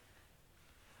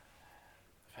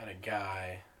a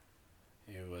guy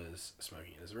who was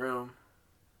smoking in his room,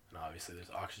 and obviously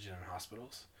there's oxygen in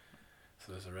hospitals,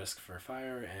 so there's a risk for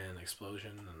fire and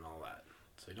explosion and all that.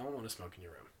 So you don't want to smoke in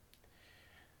your room.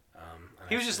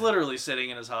 He was just literally sitting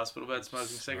in his hospital bed smoking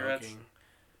cigarettes.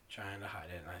 Trying to hide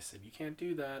it, and I said, you can't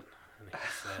do that. And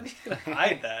he said,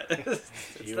 hide that.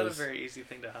 It's not a very easy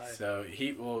thing to hide. So he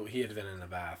had been in the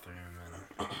bathroom,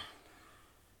 and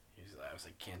I was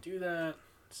like, can't do that.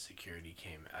 Security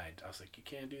came. I was like, you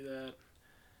can't do that.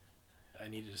 I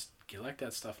need to just collect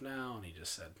that stuff now. And he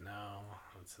just said no.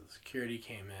 And so the security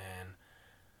came in.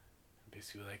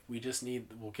 Basically, like,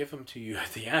 we'll give them to you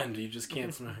at the end. You just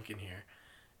can't smoke in here.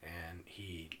 And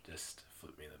he just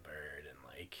flipped me the bird and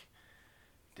like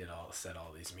said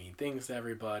all these mean things to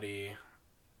everybody.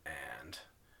 And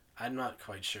I'm not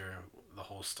quite sure the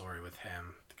whole story with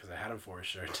him, because I had him for a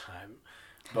short time,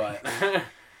 but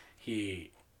he's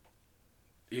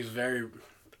very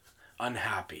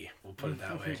unhappy, we'll put it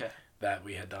that way, that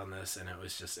we had done this. And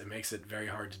it makes it very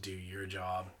hard to do your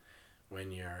job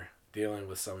when you're dealing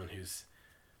with someone who's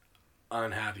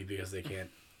unhappy because they can't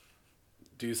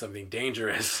do something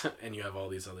dangerous and you have all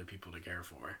these other people to care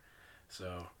for.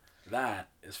 So that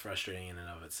is frustrating in and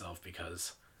of itself,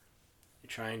 because you're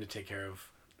trying to take care of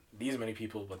these many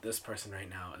people, but this person right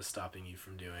now is stopping you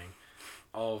from doing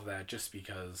all of that just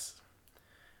because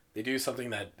they do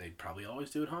something that they probably always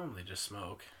do at home. They just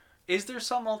smoke. Is there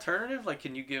some alternative? Like,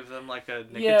 can you give them like a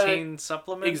nicotine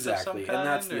supplement? Exactly, of some kind, and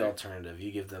that's the alternative.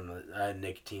 You give them a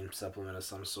nicotine supplement of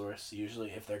some source, usually,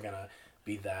 if they're gonna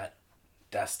be that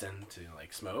destined to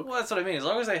like smoke. Well, that's what I mean. As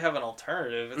long as they have an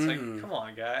alternative, it's like, come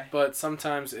on, guy. But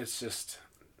sometimes it's just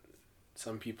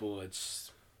some people.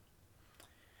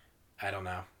 I don't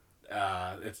know.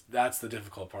 That's the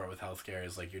difficult part with healthcare,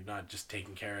 is like, you're not just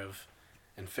taking care of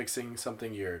and fixing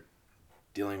something. You're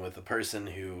dealing with a person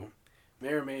who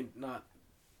may or may not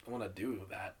want to do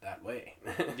that way.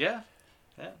 Yeah.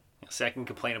 So I can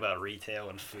complain about retail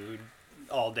and food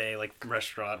all day, like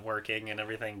restaurant working and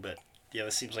everything, but yeah,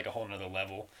 this seems like a whole nother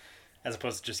level, as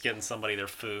opposed to just getting somebody their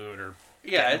food or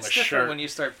it's different when you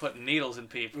start putting needles in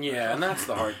people. Yeah, and that's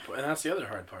the other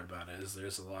hard part about it, is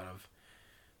there's a lot of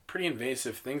pretty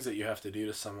invasive things that you have to do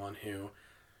to someone who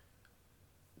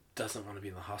doesn't want to be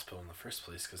in the hospital in the first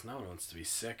place, because no one wants to be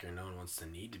sick, or no one wants to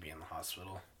need to be in the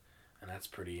hospital, and that's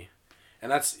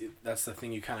the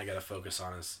thing you kind of got to focus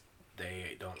on, is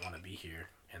they don't want to be here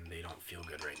and they don't feel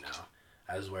good right now,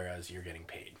 whereas you're getting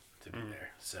paid to be there.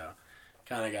 So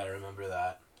kind of got to remember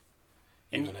that,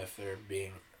 even if they're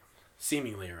being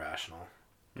seemingly irrational,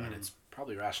 but it's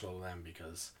probably rational to them,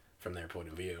 because from their point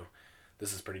of view,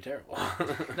 this is pretty terrible.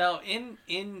 Now,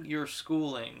 in your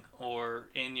schooling or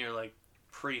in your like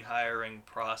pre-hiring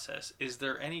process, is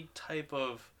there any type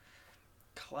of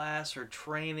class or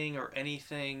training or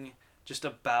anything just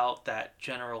about that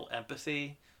general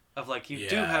empathy of like you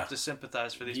do have to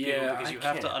sympathize for these people because you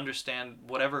have to understand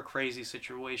whatever crazy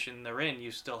situation they're in,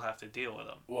 you still have to deal with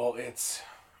them. Well, it's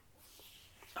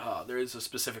there is a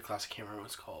specific class, I can't remember what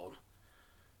it's called.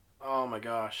 Oh my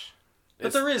gosh.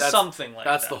 But there is something like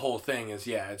that. That's the whole thing is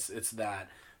it's that.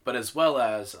 But as well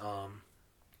as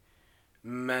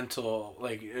mental,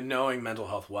 like knowing mental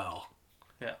health well.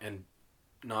 Yeah. And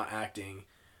not acting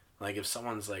like if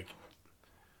someone's like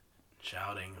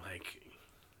shouting like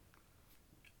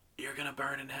you're gonna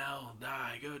burn in hell,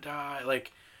 go die,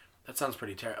 like that sounds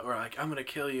pretty terrible, or like I'm gonna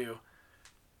kill you.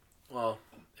 Well,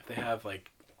 if they have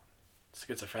like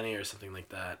schizophrenia or something like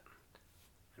that,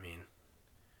 I mean,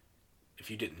 if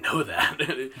you didn't know that,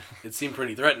 it seemed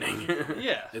pretty threatening.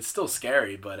 Yeah. It's still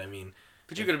scary, but I mean,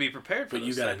 but you got to be prepared for those. But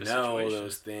you got to know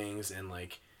those things, and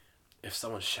like if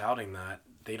someone's shouting that,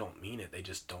 they don't mean it. They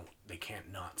just don't. They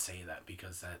can't not say that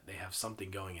because that they have something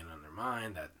going in their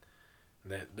mind that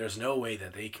there's no way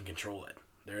that they can control it.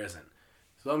 There isn't.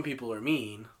 Some people are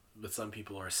mean, but some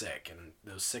people are sick, and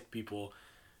those sick people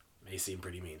may seem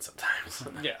pretty mean sometimes.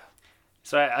 Yeah.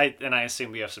 So I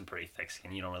assume you have some pretty thick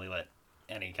skin. You don't really let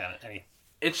any.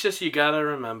 It's just you gotta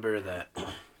remember that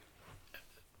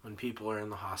when people are in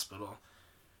the hospital,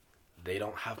 they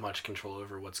don't have much control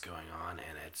over what's going on,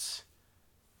 and it's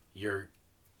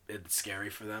scary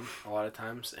for them a lot of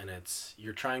times, and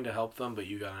you're trying to help them, but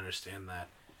you gotta understand that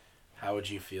how would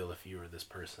you feel if you were this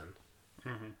person,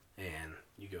 and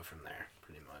you go from there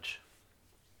pretty much.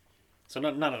 So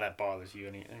none of that bothers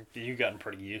you. You've gotten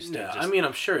pretty used to it. I mean,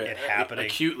 I'm sure it happening.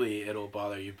 Acutely it'll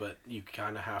bother you, but you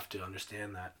kind of have to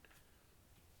understand that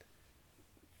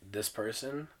this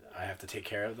person, I have to take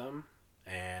care of them,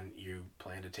 and you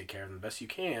plan to take care of them the best you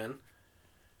can,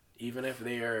 even if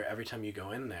they are, every time you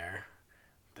go in there,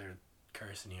 they're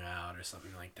cursing you out or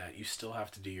something like that. You still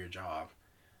have to do your job,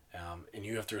 and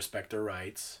you have to respect their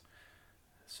rights.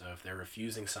 So if they're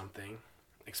refusing something,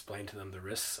 explain to them the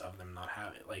risks of them not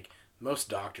having it. Like, most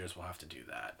doctors will have to do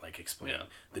that, like explain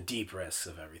the deep risks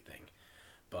of everything.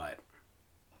 But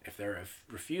if they're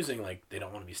refusing, like they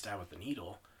don't want to be stabbed with a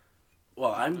needle,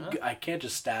 well, I can't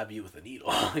just stab you with a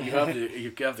needle. you have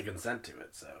to consent to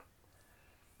it. So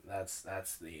that's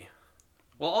the.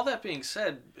 Well, all that being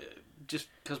said, just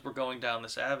because we're going down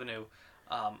this avenue,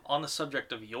 on the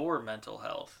subject of your mental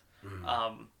health,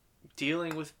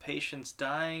 dealing with patients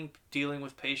dying, dealing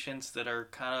with patients that are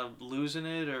kind of losing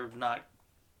it or not.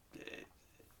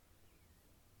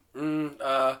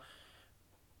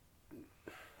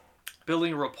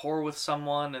 Building rapport with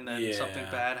someone and then something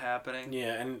bad happening.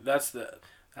 Yeah, and that's the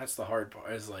hard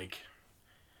part. Is like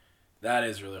that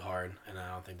is really hard, and I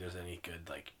don't think there's any good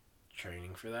like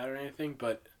training for that or anything.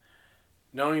 But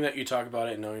knowing that you talk about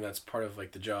it, and knowing that's part of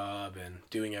like the job, and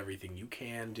doing everything you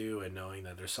can do, and knowing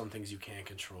that there's some things you can't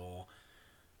control,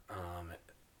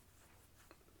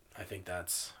 I think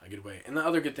that's a good way. And the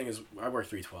other good thing is I work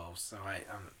 3/12, so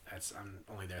I'm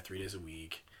only there 3 days a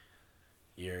week.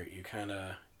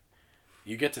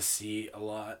 You get to see a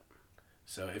lot.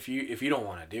 So if you don't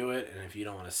want to do it, and if you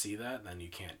don't want to see that, then you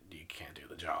can't do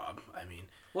the job. I mean,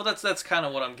 well, that's kind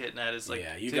of what I'm getting at is like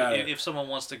if someone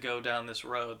wants to go down this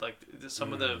road, like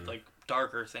some of the like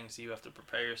darker things you have to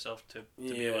prepare yourself to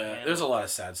be able to handle. There's a lot of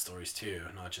sad stories too,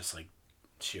 not just like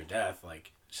sheer death.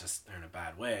 Like it's just they're in a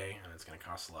bad way, and it's going to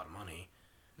cost a lot of money.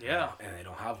 Yeah, and they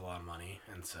don't have a lot of money,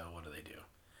 and so what do they do?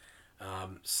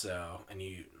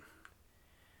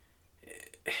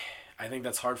 I think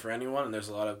that's hard for anyone, and there's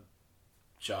a lot of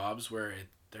jobs where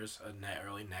there's a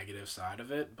really negative side of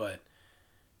it, but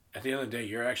at the end of the day,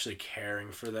 you're actually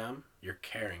caring for them. You're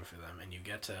caring for them, and you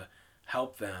get to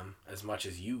help them as much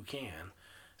as you can.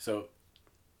 So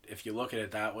if you look at it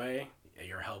that way,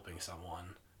 you're helping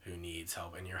someone who needs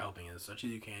help, and you're helping as much as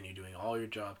you can. You're doing all your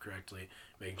job correctly,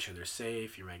 making sure they're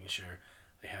safe. You're making sure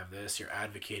they have this. You're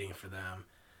advocating for them.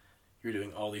 You're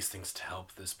doing all these things to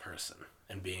help this person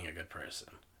and being a good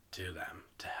person to them,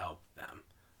 to help them,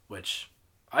 which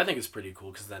I think is pretty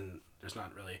cool, because then there's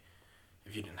not really,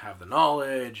 if you didn't have the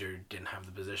knowledge or didn't have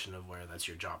the position of where that's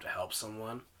your job to help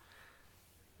someone,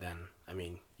 then, I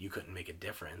mean, you couldn't make a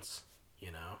difference,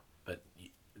 but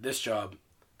this job,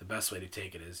 the best way to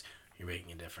take it is you're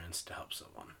making a difference to help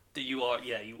someone. That you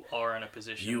are in a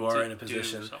position do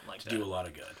that. Do a lot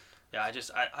of good. Yeah,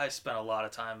 I spent a lot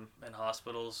of time in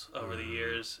hospitals over the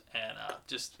years, and I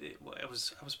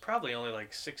was probably only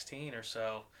like 16 or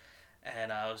so,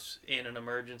 and I was in an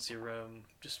emergency room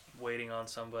just waiting on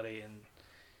somebody, and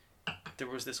there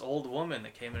was this old woman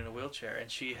that came in a wheelchair, and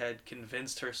she had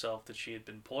convinced herself that she had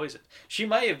been poisoned. She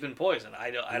might have been poisoned. I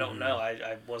don't know.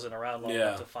 I wasn't around long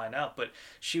enough to find out, but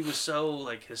she was so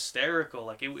like hysterical.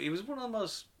 Like it was one of the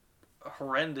most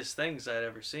horrendous things I'd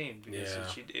ever seen, because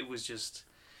it was just,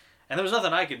 and there was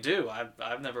nothing I could do.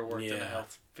 I've never worked in a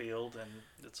health field, and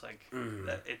it's like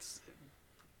that. It's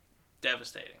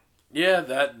devastating. Yeah,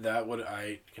 that would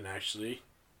I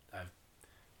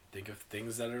think of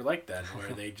things that are like that,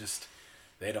 where they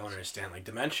don't understand. Like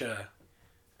dementia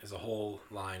is a whole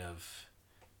line of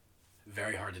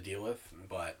very hard to deal with,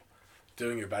 but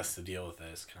doing your best to deal with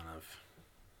it is kind of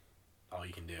all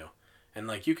you can do. And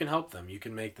like you can help them, you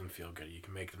can make them feel good, you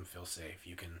can make them feel safe,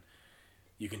 you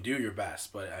can do your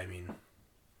best, but I mean,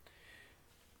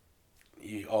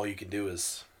 all you can do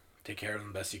is take care of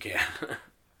them the best you can.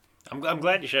 I'm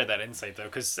glad you shared that insight though,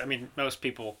 because I mean most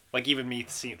people, like even me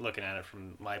looking at it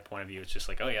from my point of view, it's just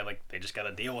like, oh yeah, like they just got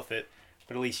to deal with it.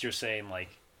 But at least you're saying like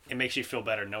it makes you feel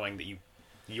better knowing that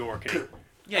you're getting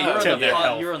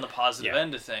you're on the positive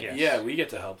end of things. Yeah, we get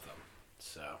to help them,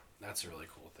 so that's a really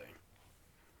cool thing.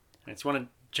 I just want to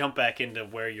jump back into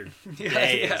where your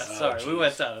day is. Sorry, we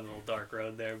went down a little dark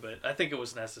road there, but I think it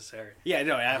was necessary. Yeah,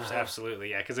 no,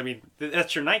 absolutely, yeah, because I mean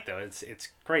that's your night though. It's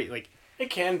great, like. It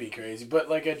can be crazy, but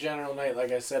like a general night,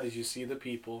 like I said, is you see the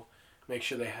people, make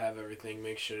sure they have everything,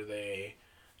 make sure they're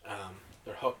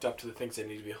hooked up to the things they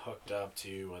need to be hooked up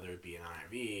to, whether it be an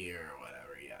IV or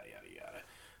whatever, yada, yada, yada.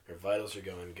 Their vitals are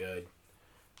going good.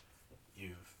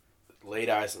 You've laid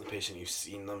eyes on the patient, you've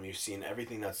seen them, you've seen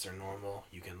everything that's their normal.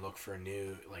 You can look for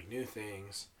new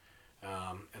things,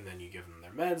 and then you give them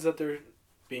their meds that they're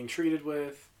being treated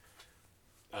with,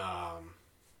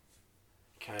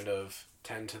 kind of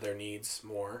tend to their needs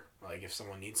more. Like if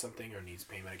someone needs something or needs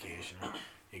pain medication,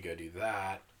 you go do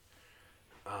that.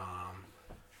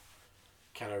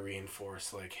 Kind of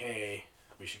reinforce like, hey,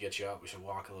 we should get you up, we should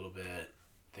walk a little bit,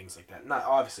 things like that.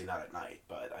 Obviously not at night,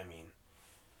 but I mean,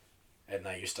 at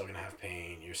night you're still going to have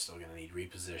pain, you're still going to need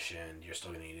repositioned, you're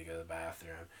still going to need to go to the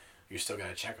bathroom, you're still going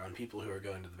to check on people who are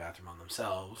going to the bathroom on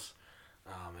themselves,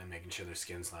 and making sure their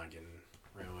skin's not getting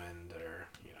ruined or,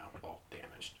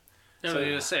 damaged. No, so,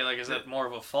 to say, like, is that more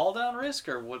of a fall down risk,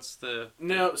 or what's the...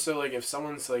 No, so, like, if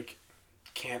someone's, like,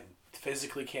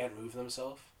 physically can't move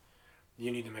themselves,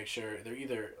 you need to make sure they're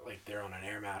either, like, they're on an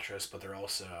air mattress, but they're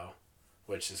also,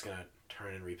 which is going to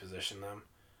turn and reposition them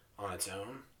on its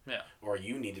own. Yeah. Or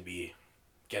you need to be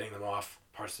getting them off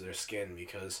parts of their skin,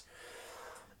 because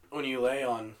when you lay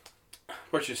on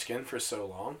parts of your skin for so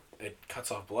long, it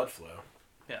cuts off blood flow.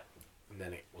 Yeah. And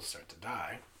then it will start to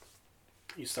die.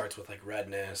 It starts with, like,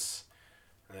 redness,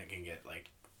 and it can get, like,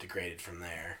 degraded from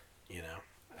there,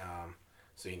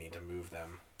 so you need to move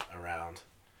them around.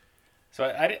 So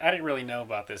I didn't really know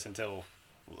about this until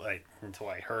I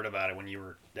heard about it when you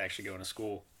were actually going to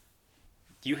school.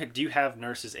 Do you have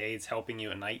nurses' aides helping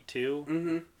you at night too?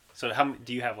 Mm-hmm. So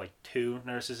do you have like 2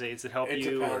 nurses' aides that help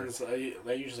you? It depends.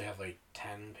 They usually have like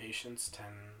 10 patients. 10.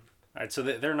 All right, so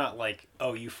they're not like,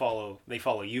 oh, they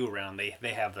follow you around.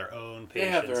 They have their own patients. They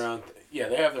have their own.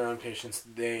 They have their own patients.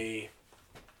 They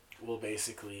will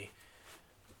basically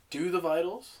do the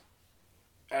vitals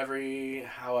every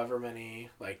however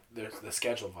many, like there's the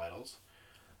scheduled vitals.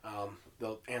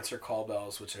 They'll answer call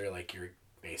bells, which are like your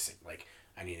basic, like,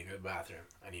 I need to go to the bathroom,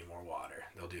 I need more water.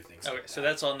 They'll do things like that. So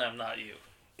that's on them, not you.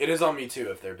 It is on me too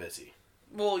if they're busy.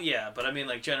 Well, yeah, but I mean,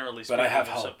 like, generally speaking. But I have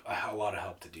help. I have a lot of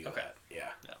help to do that.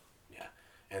 Yeah.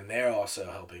 And they're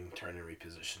also helping turn and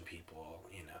reposition people.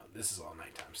 This is all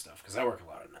nighttime stuff because I work a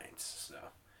lot of nights. So,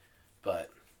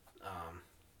 but,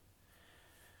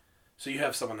 so you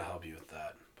have someone to help you with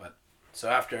that. But so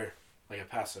after, like, I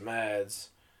pass the meds,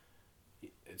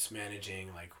 it's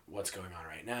managing like what's going on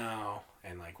right now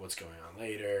and like what's going on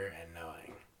later, and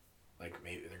knowing, like,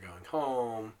 maybe they're going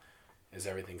home. Is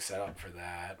everything set up for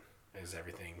that?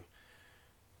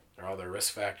 Are all their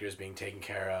risk factors being taken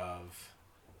care of?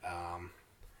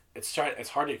 It's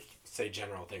hard to say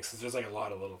general things because there's like a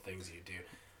lot of little things you do.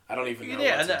 I don't even know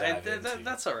what to dive into.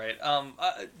 That's all right.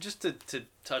 Just to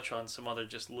touch on some other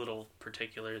just little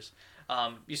particulars.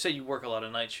 You said you work a lot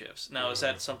of night shifts. Now, is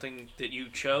that something that you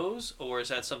chose, or is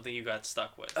that something you got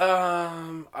stuck with? I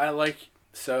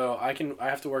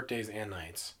have to work days and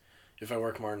nights. If I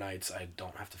work more nights, I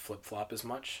don't have to flip-flop as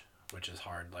much, which is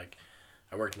hard. Like,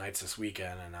 I worked nights this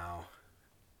weekend, and now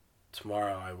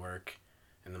tomorrow I work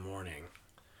in the morning.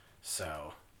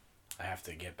 So I have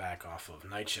to get back off of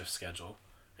night shift schedule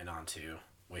and onto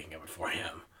waking up at 4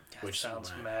 a.m. Which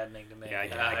sounds maddening to me. Yeah,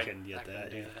 I couldn't get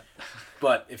that.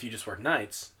 But if you just work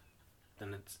nights,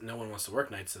 then no one wants to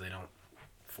work nights, so they don't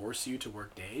force you to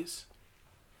work days.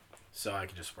 So I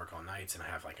could just work all nights and I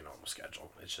have like a normal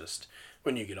schedule. It's just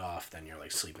when you get off, then you're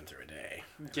like sleeping through a day.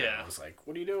 And I was like,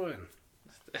 "What are you doing?"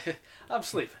 I'm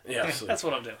sleeping. Yeah, I'm sleeping. That's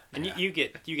what I'm doing. And you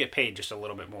get paid just a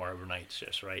little bit more overnight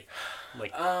shifts, right?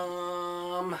 Like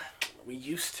we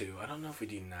used to. I don't know if we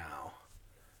do now.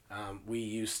 We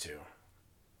used to.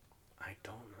 I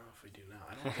don't know if we do now.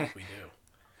 I don't think we do.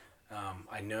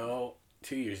 I know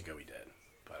 2 years ago we did,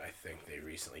 but I think they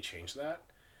recently changed that.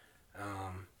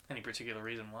 Any particular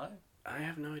reason why? I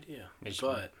have no idea.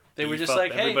 But they were just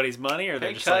like, hey, everybody's money, or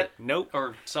they're just cut. like, nope.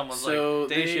 Or someone's So like,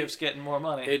 day shift's getting more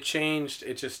money. It changed.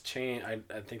 It just changed.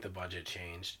 I think the budget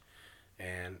changed.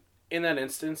 And in that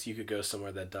instance, you could go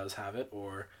somewhere that does have it,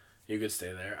 or you could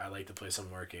stay there. I like the place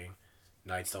I'm working.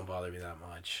 Nights don't bother me that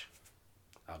much.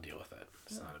 I'll deal with it.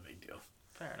 It's not a big deal.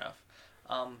 Fair enough.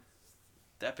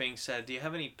 That being said, do you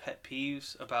have any pet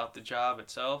peeves about the job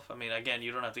itself? I mean, again,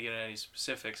 you don't have to get into any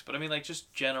specifics, but I mean, like,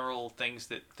 just general things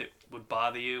that would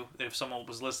bother you. If someone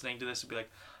was listening to this, it'd be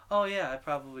like, oh, yeah, I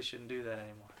probably shouldn't do that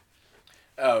anymore.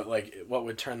 Oh, like, what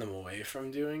would turn them away from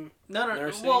doing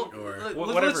nursing? Well, or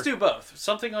let's do both.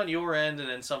 Something on your end and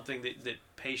then something that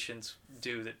patients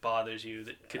do that bothers you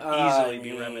that could easily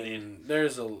be remedied.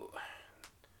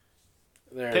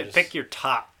 Pick your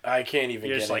top. I can't even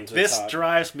You're get just like, into this top.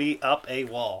 drives me up a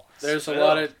wall. There's a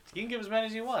lot of... You can give as many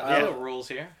as you want. There's no rules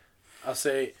here. I'll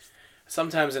say,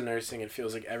 sometimes in nursing, it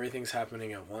feels like everything's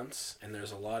happening at once, and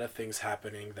there's a lot of things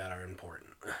happening that are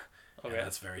important. Okay. And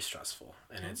that's very stressful.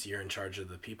 And it's you're in charge of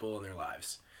the people and their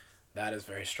lives. That is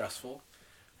very stressful,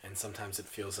 and sometimes it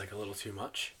feels like a little too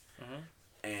much. Mm-hmm.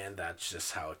 And that's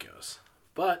just how it goes.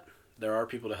 But there are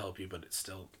people to help you, but it's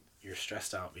still, you're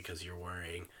stressed out because you're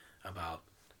worrying about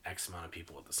X amount of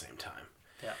people at the same time.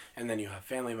 Yeah. And then you have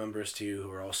family members too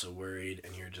who are also worried,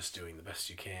 and you're just doing the best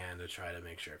you can to try to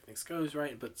make sure everything goes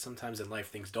right, but sometimes in life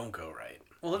things don't go right.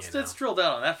 Well, let's drill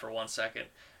down on that for 1 second.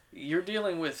 You're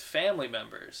dealing with family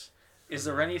members. Is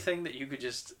there anything that you could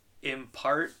just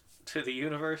impart to the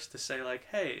universe to say, like,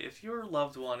 hey, if your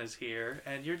loved one is here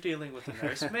and you're dealing with a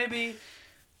nurse, maybe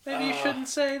you shouldn't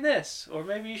say this, or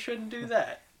maybe you shouldn't do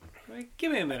that?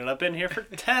 Give me a minute. I've been here for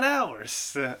 10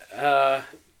 hours.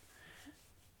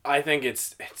 I think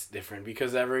it's different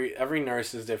because every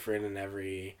nurse is different and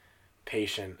every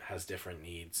patient has different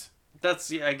needs.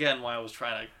 That's, again, why I was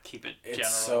trying to keep it general.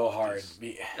 It's so hard.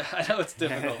 I know it's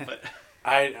difficult, but...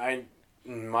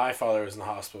 My father was in the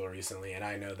hospital recently, and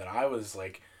I know that I was,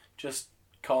 like, just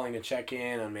calling to check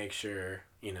in and make sure,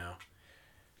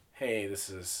 hey, this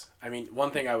is... I mean,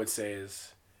 one thing I would say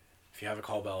is, if you have a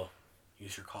call bell,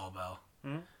 use your call bell.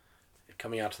 Mm-hmm.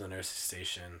 Coming out to the nurse's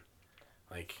station,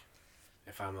 like,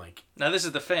 if I'm like... Now, this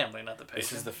is the family, not the patient.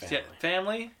 This is the family. Yeah,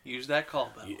 family, use that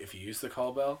call bell. If you use the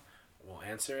call bell, we'll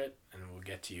answer it, and we'll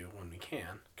get to you when we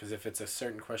can. Because if it's a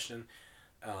certain question,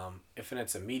 if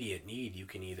it's immediate need, you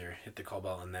can either hit the call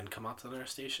bell and then come out to the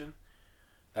nurse station.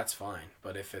 That's fine.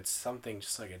 But if it's something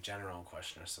just like a general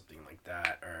question or something like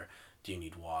that, or do you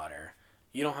need water,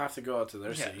 you don't have to go out to the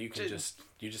nurse station. You can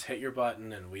just hit your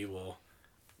button, and we will...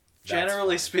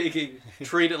 Generally speaking,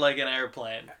 treat it like an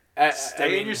airplane.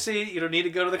 Stay in your seat. You don't need to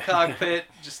go to the cockpit.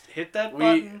 Just hit that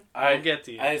button. We'll get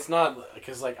to you. It's not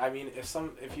because, like, I mean,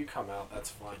 if you come out, that's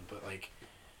fine. But like,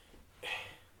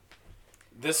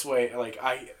 this way, like,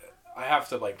 I have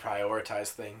to like prioritize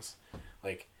things.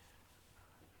 Like,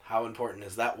 how important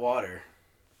is that water?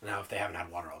 Now, if they haven't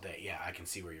had water all day, yeah, I can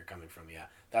see where you're coming from. Yeah,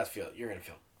 you're gonna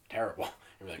feel terrible.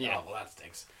 You're like, oh, well, that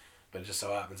stinks. But it just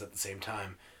so happens at the same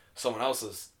time, someone else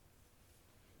is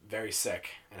very sick,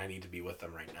 and I need to be with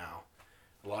them right now.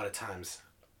 A lot of times,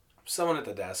 someone at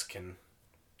the desk can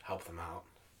help them out,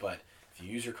 but if you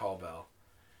use your call bell,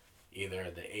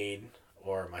 either the aide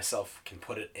or myself can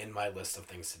put it in my list of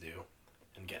things to do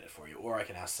and get it for you, or I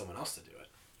can ask someone else to do it.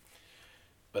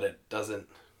 But it doesn't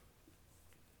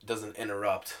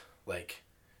interrupt, like,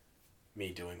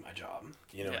 me doing my job.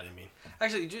 You know what I mean?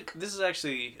 Actually, this is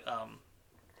actually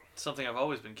something I've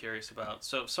always been curious about.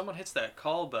 So if someone hits that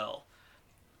call bell,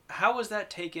 how is that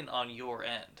taken on your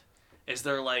end? Is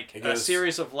there like a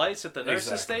series of lights at the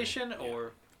nurse's station,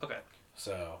 or okay?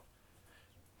 So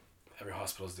every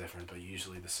hospital is different, but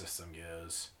usually the system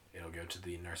it'll go to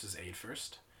the nurse's aide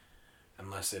first,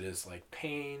 unless it is like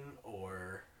pain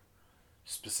or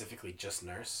specifically just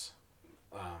nurse.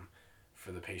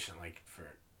 For the patient, like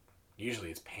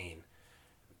usually it's pain,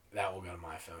 that will go to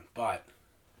my phone, but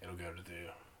it'll go to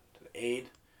the aide,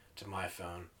 to my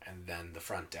phone, and then the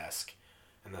front desk.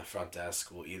 And the front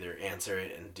desk will either answer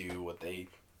it and do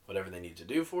whatever they need to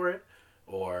do for it,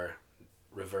 or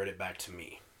revert it back to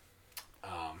me.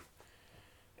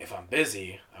 if I'm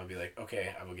busy, I would be like,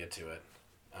 okay, I will get to it.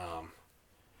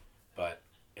 But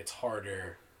it's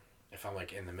harder if I'm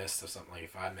like in the midst of something, like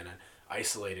if I'm in an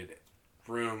isolated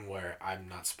room where I'm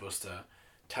not supposed to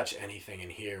touch anything in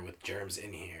here with germs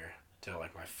in here to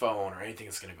like my phone or anything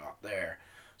that's going to go out there,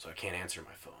 so I can't answer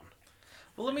my phone.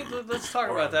 Well, let's talk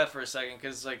about that for a second,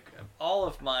 because like all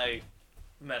of my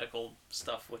medical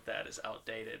stuff with that is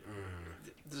outdated.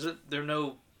 There are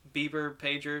no beeper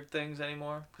pager things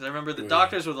anymore? Because I remember the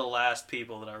doctors were the last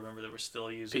people that I remember that were still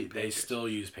using pagers. They still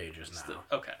use pagers now.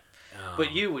 Okay. But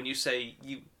when you say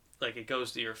like it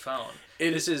goes to your phone,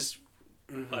 this is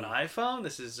an iPhone?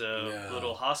 This is a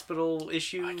little hospital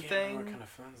issue I can't thing? remember what kind of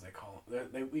phones they call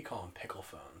them. We call them pickle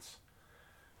phones.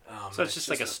 So it's just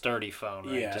like a sturdy phone,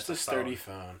 right? Yeah, just a sturdy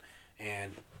phone.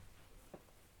 And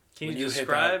can you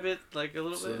describe it like a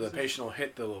little bit? So the patient will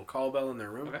hit the little call bell in their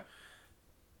room. Okay.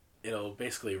 It'll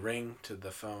basically ring to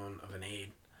the phone of an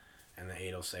aide, and the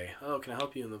aide will say, "Oh, can I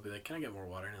help you?" And they'll be like, "Can I get more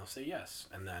water?" And they'll say, "Yes."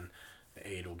 And then the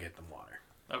aide will get them water.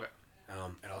 Okay.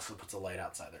 It also puts a light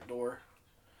outside their door.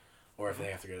 Or if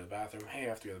they have to go to the bathroom, hey, I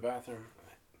have to go to the bathroom.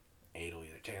 Aide will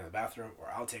either take them to the bathroom, or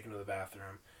I'll take them to the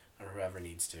bathroom, or whoever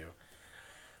needs to.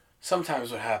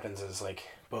 Sometimes what happens is like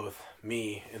both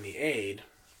me and the aide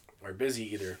are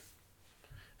busy either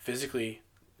physically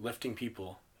lifting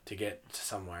people to get to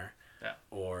somewhere,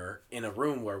 or in a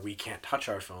room where we can't touch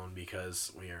our phone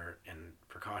because we are in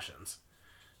precautions.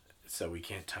 So we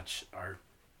can't touch our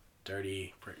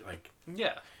dirty,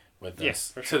 with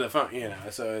this to the phone,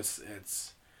 So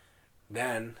it's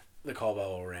then the call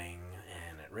bell will ring,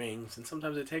 and it rings, and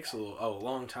sometimes it takes a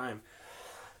long time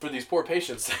for these poor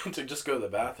patients to just go to the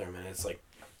bathroom. And it's like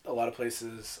a lot of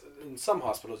places in some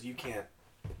hospitals you can't,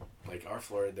 like our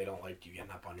floor, they don't like you getting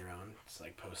up on your own. It's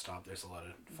like post-op, there's a lot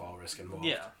of fall risk involved.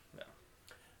 Yeah.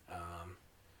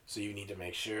 So you need to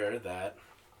make sure that,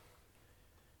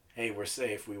 hey, we're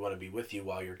safe, we want to be with you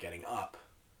while you're getting up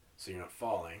so you're not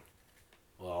falling.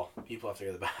 Well, people have to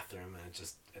go to the bathroom, and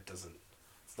it's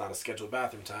not a scheduled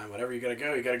bathroom time. Whenever you gotta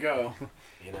go,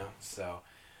 So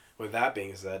with that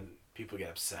being said, people get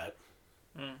upset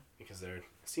because it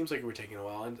seems like we're taking a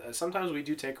while, and sometimes we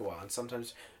do take a while, and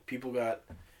sometimes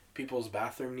people's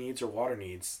bathroom needs or water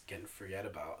needs getting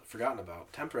forgotten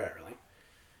about temporarily.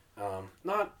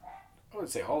 Not, I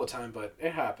wouldn't say all the time, but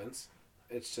it happens.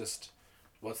 It's just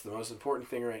what's the most important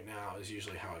thing right now is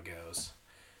usually how it goes,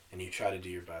 and you try to do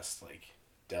your best, like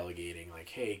delegating, like,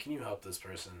 hey, can you help this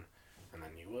person, and then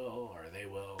you will, or they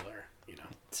will, or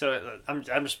So I'm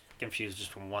just confused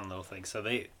just from one little thing. So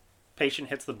patient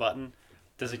hits the button.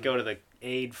 Does it go to the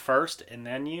aide first and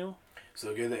then you? So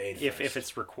go to the aide if first. If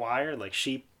it's required, like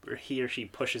he or she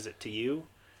pushes it to you.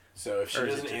 So if she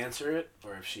doesn't answer it,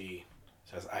 or if she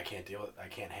says, I can't deal with it, I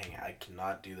can't hang it, I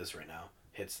cannot do this right now,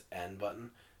 hits end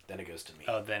button, then it goes to me.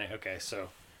 Oh, then okay. So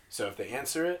if they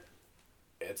answer it,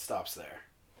 it stops there.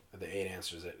 If the aide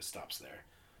answers it, it stops there.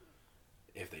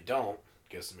 If they don't,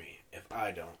 it goes to me. If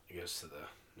I don't, it goes to the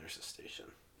nurse's station.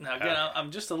 Now, again,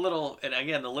 I'm just a little, and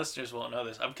again, the listeners won't know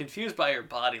this, I'm confused by your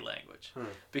body language.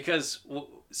 Because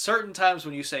certain times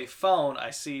when you say phone, I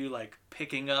see you, like,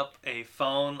 picking up a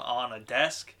phone on a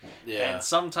desk. Yeah. And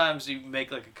sometimes you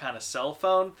make, like, a kind of cell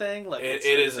phone thing. Like it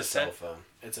is a cell phone.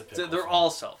 It's a pickle They're phone.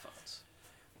 all cell phones.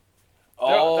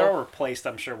 They're all replaced,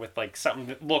 I'm sure, with, like, something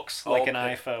that looks like an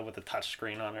iPhone with a touch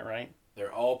screen on it, right?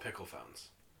 They're all pickle phones.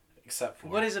 Except for...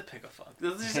 What is a pickle phone?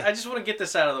 I just want to get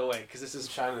this out of the way, because this is...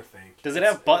 I'm trying to think. Does it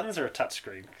have buttons or a touch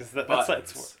screen? Because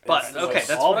buttons. Buttons. Okay,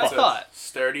 that's what I thought.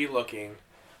 Sturdy looking.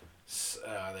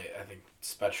 I think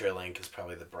SpetraLink is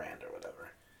probably the brand or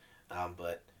whatever.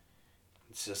 But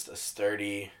it's just a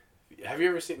sturdy... Have you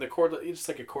ever seen the cordless... It's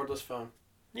like a cordless phone.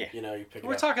 Yeah. You pick it up.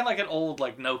 We're talking like an old,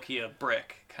 like, Nokia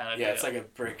brick kind of deal. Yeah, it's like a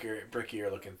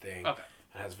brickier looking thing. Okay.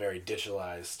 It has very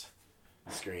digitalized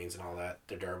screens and all that.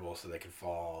 They're durable, so they can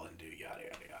fall and do yada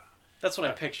yada yada. That's what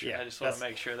I pictured. Yeah, I just want to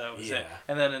make sure that was it.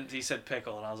 And then he said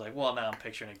pickle, and I was like, well, now I'm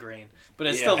picturing a green, but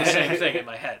it's still the same thing in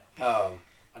my head. I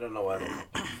don't know why they call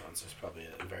pickle phones. There's probably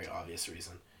a very obvious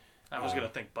reason. I was gonna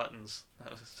think buttons. I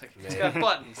was like, it's got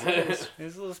buttons.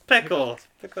 These little pickle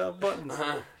buttons.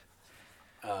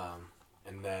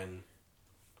 And then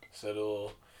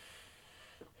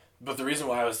But the reason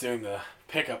why I was doing the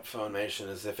pickup phonation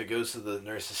is if it goes to the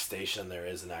nurse's station, there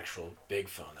is an actual big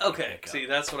phone. Okay, see,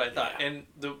 that's what I thought. Yeah. And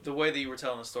the way that you were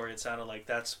telling the story, it sounded like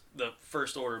that's the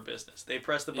first order of business. They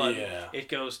press the button, it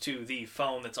goes to the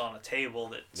phone that's on a table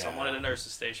that someone at a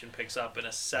nurse's station picks up and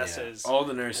assesses. All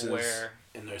the nurses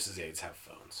and nurses' aides have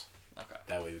phones. Okay.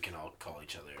 That way we can all call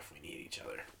each other if we need each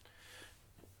other.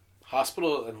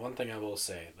 Hospital, and one thing I will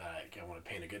say that I want to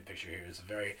paint a good picture here, is a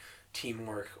very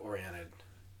teamwork-oriented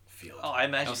field. Oh, I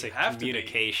imagine say you have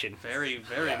communication. to be. Very,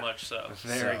 very Yeah. much so.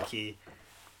 Very So- key.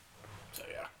 So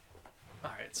yeah.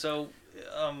 All right. So,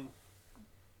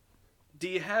 do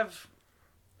you have?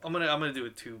 I'm gonna do a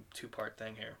two-part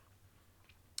thing here.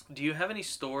 Do you have any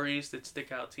stories that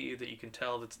stick out to you that you can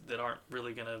tell that aren't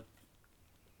really gonna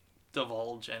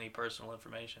divulge any personal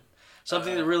information?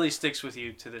 Something that really sticks with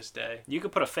you to this day. You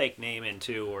could put a fake name in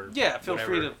too, or Yeah, feel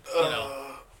whatever. free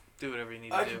to do whatever you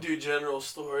need I to can do. do general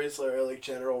stories or like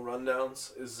general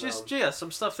rundowns. Is Just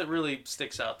some stuff that really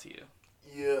sticks out to you.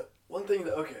 yeah. One thing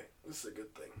that this is a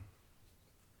good thing.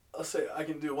 I'll say I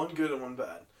can do one good and one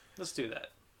bad. Let's do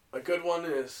that. A good one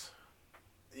is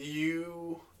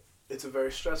it's a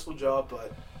very stressful job,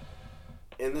 but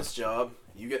in this job,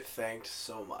 you get thanked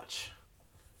so much.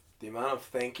 The amount of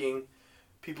thanking,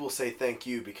 people say thank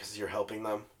you because you're helping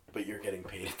them, but you're getting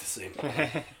paid at the same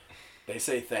time. They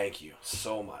say thank you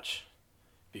so much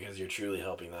because you're truly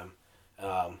helping them.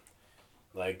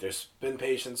 Like there's been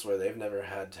patients where they've never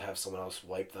had to have someone else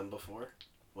wipe them before,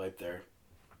 wipe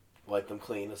them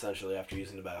clean essentially after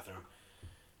using the bathroom.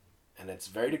 And it's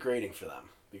very degrading for them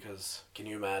because can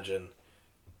you imagine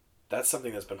that's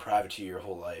something that's been private to you your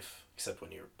whole life except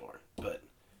when you were born.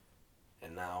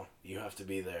 And now you have to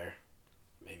be there,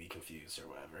 maybe confused or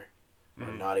whatever,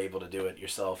 or not able to do it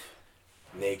yourself,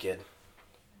 naked,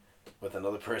 with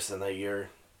another person that you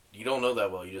don't know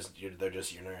that well. They're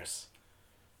just your nurse,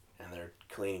 and they're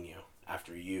cleaning you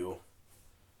after you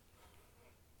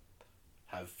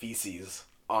have feces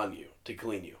on you to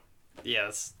clean you.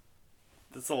 Yeah,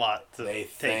 that's a lot to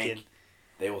take in.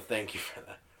 They will thank you for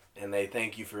that, and they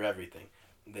thank you for everything.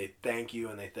 They thank you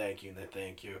and they thank you and they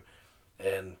thank you,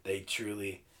 and they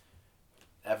truly.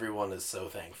 Everyone is so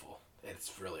thankful.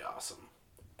 It's really awesome,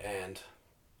 and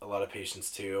a lot of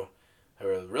patients too, who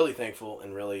are really thankful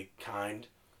and really kind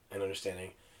and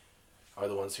understanding, are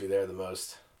the ones who they're the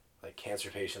most. Like cancer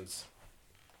patients,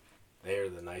 they are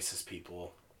the nicest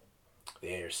people.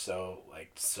 They are so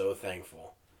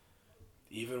thankful.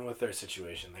 Even with their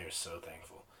situation, they are so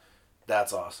thankful.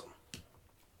 That's awesome.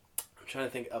 I'm trying to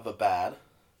think of a bad.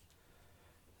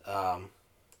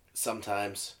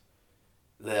 Sometimes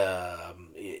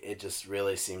it just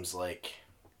really seems like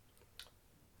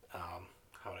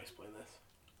how would I explain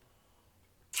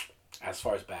this? As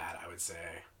far as bad, I would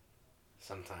say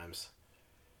sometimes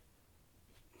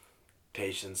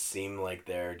patients seem like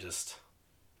they just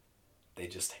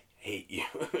hate you.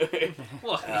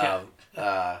 Well,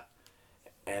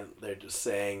 And they're just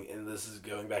saying, and this is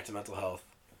going back to mental health,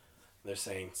 they're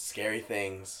saying scary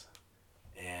things,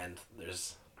 and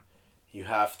you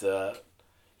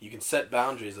can set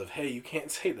boundaries of, hey, you can't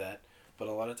say that, but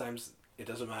a lot of times it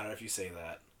doesn't matter if you say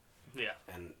that. Yeah.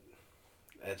 And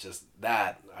it's just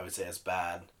that, I would say, is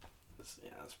bad.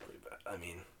 That's pretty bad. I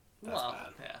mean, that's bad.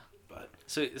 Yeah. But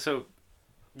So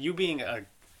you being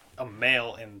a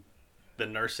male in the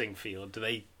nursing field, do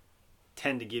they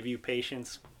tend to give you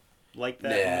patients like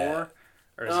that more?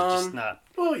 Or is it just not?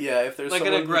 Well, yeah, if there's Like an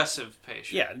someone aggressive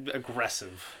patient. Yeah,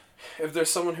 aggressive. if there's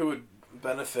someone who would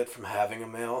benefit from having a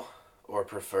male or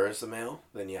prefers a male,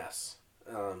 then yes.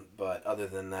 But other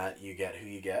than that, you get who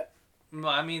you get. No,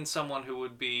 I mean someone who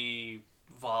would be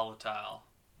volatile,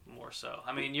 more so.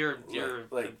 I mean, you're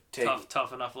a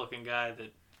tough enough looking guy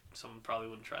that someone probably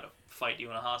wouldn't try to fight you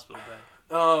in a hospital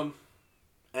bed.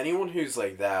 Anyone who's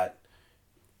like that,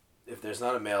 if there's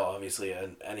not a male, obviously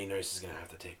any nurse is gonna have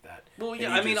to take that. Well, And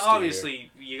yeah, you I mean, just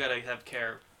obviously you gotta have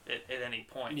care at any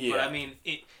point. Yeah. But I mean,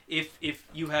 if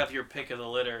you have your pick of the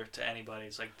litter to anybody,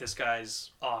 it's like this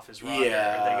guy's off his rocker.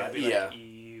 Yeah, They're gonna be yeah. like,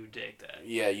 you dig that.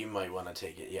 Yeah, you might want to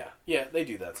take it. Yeah, they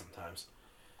do that sometimes.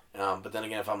 But then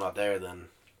again, if I'm not there, then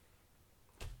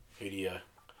who do you?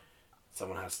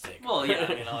 Someone has to take it. Well, yeah,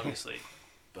 I mean, obviously.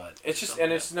 But it's just,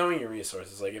 and it's knowing your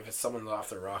resources. Like if it's someone's off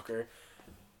their rocker,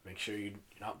 make sure you're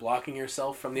not blocking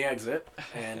yourself from the exit,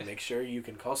 and make sure you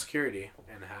can call security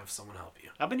and have someone help you.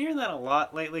 I've been hearing that a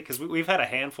lot lately because we've had a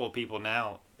handful of people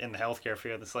now in the healthcare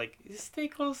field that's like, stay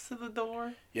close to the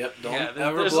door. Yep, don't Yeah,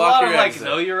 ever there's a block lot your of like exit.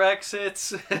 know your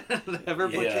exits. Never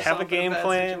put Yeah. yourself Have a in game bad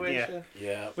plan, situation.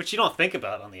 Yeah, Which you don't think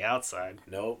about on the outside,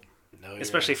 nope. No,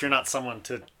 especially if you're not someone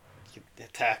to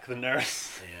attack the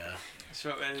nurse. Yeah.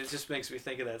 So and it just makes me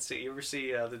think of that scene. You ever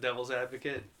see The Devil's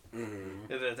Advocate?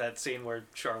 Mm-hmm. That scene where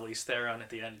Charlize Theron at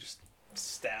the end just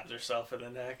stabs herself in the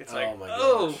neck. It's Oh like, my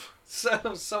oh, gosh.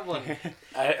 so someone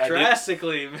I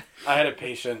drastically. had a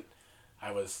patient.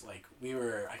 I was like, I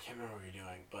can't remember what we were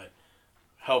doing, but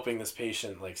helping this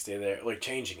patient like stay there, like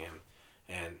changing him,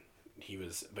 and he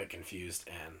was a bit confused,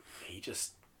 and he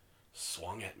just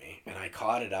swung at me, and I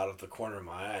caught it out of the corner of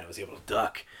my eye, and I was able to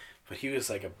duck. But he was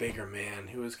like a bigger man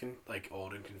who was like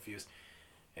old and confused,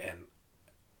 And,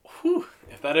 whew,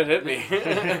 if that had hit me.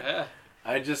 Yeah.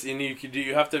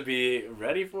 You have to be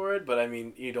ready for it, but I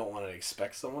mean, you don't want to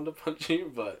expect someone to punch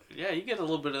you, but... Yeah, you get a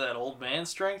little bit of that old man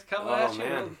strength coming Oh, at you.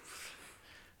 man.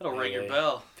 That'll ring your Yeah.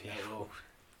 bell. That will.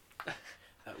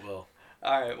 That will.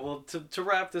 All right. Well, to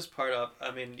wrap this part up,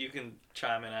 I mean, you can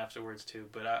chime in afterwards too.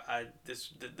 But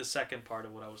the second part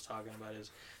of what I was talking about is,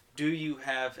 do you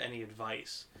have any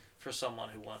advice for someone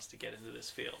who wants to get into this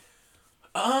field?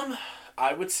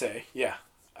 I would say, yeah.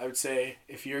 I would say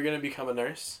if you're going to become a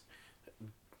nurse,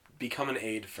 become an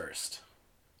aide first.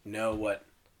 Know what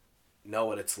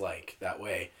it's like. That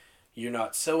way, you're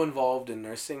not so involved in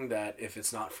nursing that if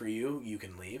it's not for you, you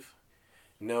can leave.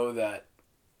 Know that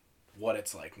what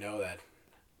it's like. Know that,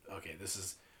 okay,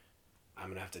 I'm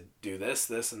going to have to do this,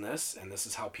 this, and this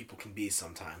is how people can be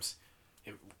sometimes.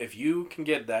 If you can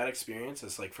get that experience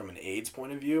as like from an aide's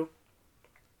point of view,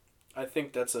 I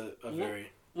think that's a very...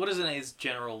 What is an aide's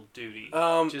general duty?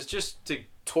 Just to...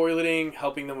 Toileting,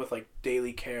 helping them with like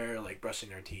daily care, like brushing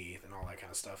their teeth and all that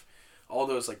kind of stuff. All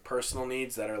those like personal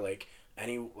needs that are like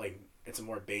it's a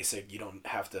more basic. You don't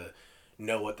have to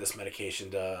know what this medication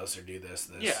does or do this.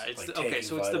 Yeah, it's like okay.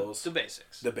 So vitals. It's the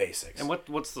basics. The basics. And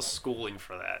what's the schooling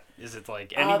for that? Is it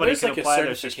like anybody can like a apply?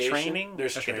 There's just certification. training.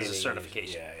 There's okay, training. There's a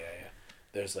certification. Yeah.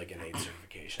 There's like an aide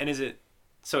certification. And is it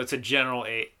so? It's a general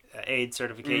aide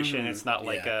certification. It's not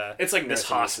like it's like this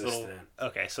nursing hospital. assistant.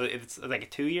 Okay, so it's like a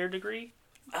 2-year degree,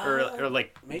 or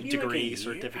like maybe degree like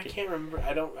certificate. I can't remember.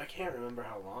 I can't remember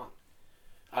how long.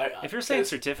 If you're saying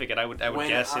certificate, I would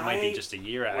guess it might be just a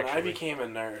year. Actually, when I became a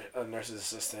nurse's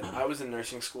assistant, I was in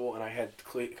nursing school and I had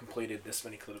completed this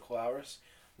many clinical hours.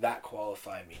 That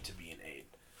qualified me to be an aide.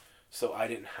 So I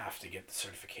didn't have to get the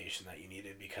certification that you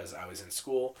needed because I was in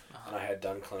school and I had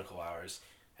done clinical hours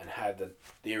and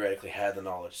theoretically had the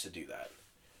knowledge to do that.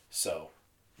 So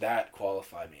that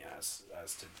qualified me as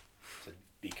to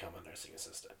become a nursing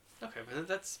assistant. Okay, but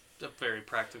that's a very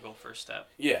practical first step.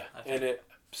 Yeah,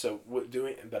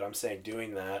 but I'm saying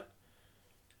doing that,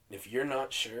 if you're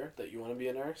not sure that you want to be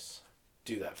a nurse,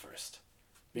 do that first.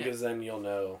 Because then you'll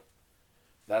know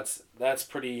this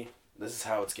is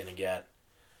how it's going to get.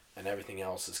 And everything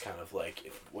else is kind of like,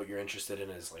 if what you're interested in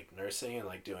is like nursing and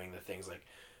like doing the things like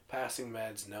passing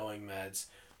meds, knowing meds,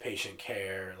 patient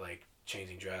care, like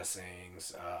changing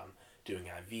dressings, doing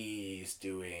IVs,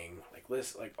 doing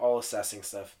like all assessing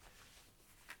stuff.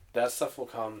 That stuff will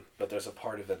come, but there's a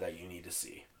part of it that you need to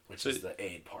see, which is the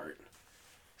aid part.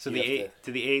 So do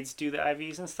the aides do the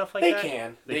IVs and stuff like that?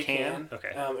 They can.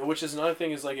 Okay. Which is another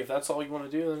thing is like if that's all you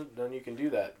want to do, then you can do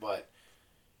that. But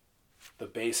the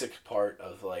basic part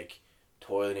of like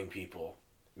toileting people,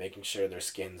 making sure their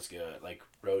skin's good, like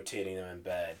rotating them in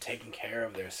bed, taking care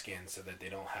of their skin so that they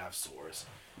don't have sores,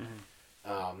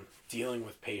 dealing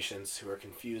with patients who are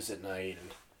confused at night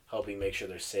and helping make sure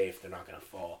they're safe, they're not going to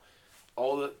fall.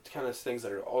 All the kind of things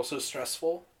that are also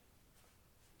stressful,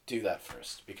 do that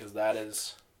first because that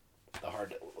is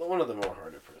one of the more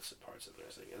harder parts of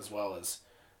nursing, as well as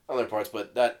other parts.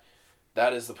 But that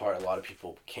is the part a lot of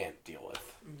people can't deal with.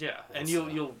 Yeah, and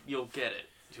you'll get it.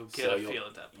 You'll get a feel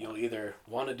at that point. You'll either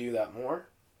want to do that more,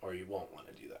 or you won't want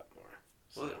to do that more.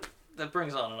 So. Well, that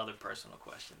brings on another personal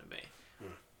question to me.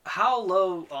 How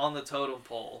low on the totem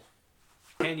pole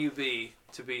can you be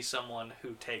to be someone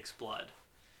who takes blood?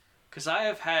 Because I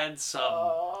have had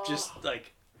some just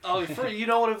like, you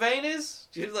know what a vein is?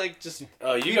 You like just you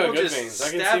got good veins.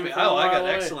 I can see me. I got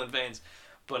excellent veins,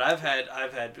 but I've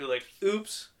had people like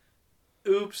oops,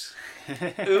 I'll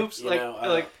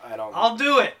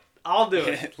do it.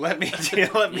 let me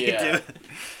do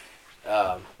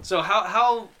it. So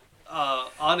how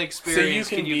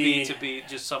unexperienced can you be to be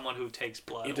just someone who takes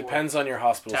blood? It depends on your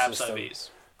hospital system.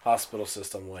 IVs. Hospital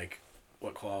system, like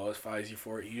what qualifies you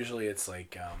for it. Usually it's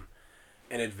like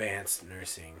an advanced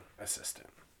nursing assistant.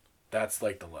 That's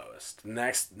like the lowest. The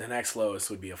next lowest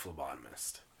would be a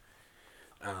phlebotomist.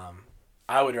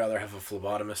 I would rather have a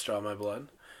phlebotomist draw my blood,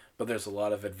 but there's a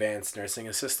lot of advanced nursing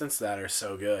assistants that are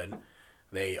so good.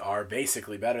 They are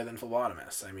basically better than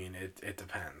phlebotomists. I mean, it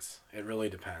depends. It really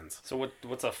depends. So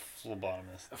what's a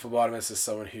phlebotomist? A phlebotomist is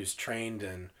someone who's trained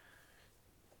in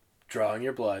drawing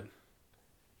your blood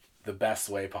the best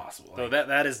way possible. So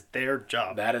that is their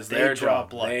job. That is their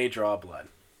job. Blood. They draw blood.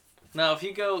 Now, if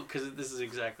you go, because this is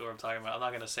exactly what I'm talking about, I'm not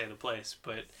going to say the place,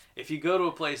 but if you go to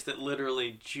a place that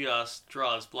literally just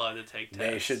draws blood to take tests,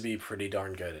 they should be pretty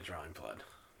darn good at drawing blood.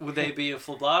 Would they be a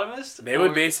phlebotomist? They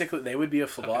would be a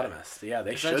phlebotomist. Okay. Yeah,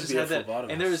 they should be a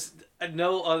phlebotomist. And there's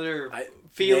no other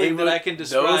feeling that I can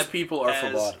describe. Those people are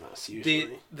phlebotomists,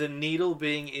 usually. The needle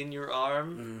being in your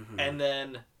arm, and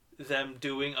then them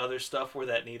doing other stuff where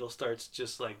that needle starts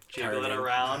just like jiggling Turning.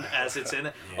 around as it's in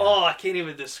it. Yeah. Oh, I can't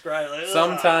even describe it. Like,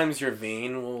 Sometimes your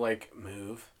vein will like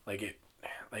move, like if.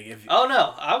 Oh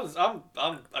no,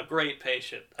 I'm a great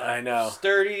patient. I know.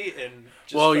 Sturdy and.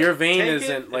 Just Well, your like, vein take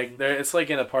isn't it like and- there. It's like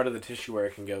in a part of the tissue where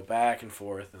it can go back and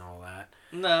forth and all that.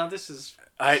 No, this is.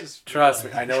 Trust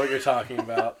me. I know what you're talking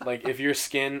about. Like if your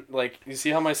skin, like you see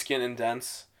how my skin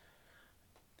indents.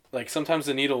 Like sometimes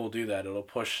the needle will do that. It'll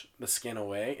push the skin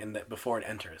away and before it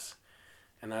enters,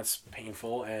 and that's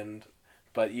painful.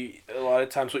 But a lot of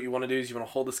times what you want to do is you want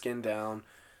to hold the skin down,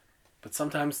 but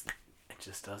sometimes it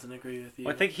just doesn't agree with you.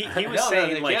 Well, I think he was No,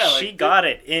 saying yeah, she got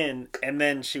it in, and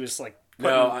then she was like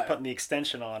putting the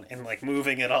extension on and like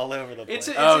moving it all over the place.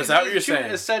 is that what you're she would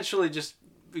saying? Essentially, just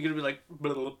you're gonna be like.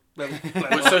 Blah, blah, blah,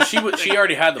 blah. So she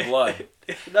already had the blood.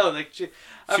 No, like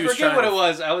I She was forget trying what to- it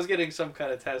was. I was getting some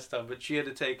kind of test done, but she had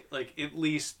to take like at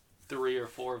least 3 or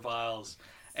 4 vials,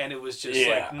 and it was just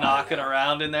like knocking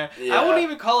around in there. Yeah. I wouldn't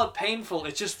even call it painful.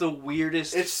 It's just the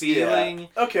weirdest feeling.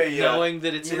 Okay, Knowing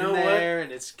that it's You in know what? there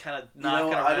and it's kind of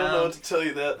knocking around. I don't know what to tell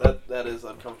you. That is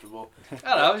uncomfortable. I don't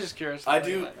know. I was just curious. I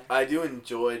do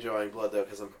enjoy drawing blood though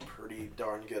because I'm pretty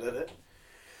darn good at it.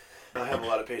 I have a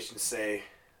lot of patients say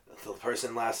the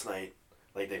person last night,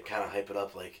 like they kind of hype it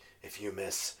up like if you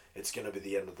miss, it's gonna be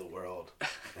the end of the world,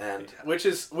 and which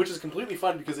is completely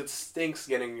fun because it stinks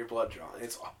getting your blood drawn.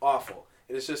 It's awful.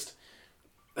 It is just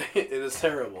it is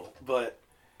terrible, but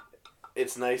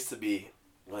it's nice to be.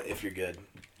 Well, if you're good,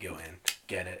 go in,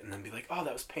 get it, and then be like, oh,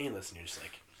 that was painless, and you're just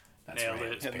like, that's Nailed right,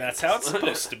 it. was And that's how it's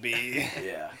painless. supposed to be.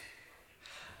 Yeah.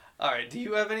 All right. Do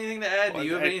you have anything to add? Well, Do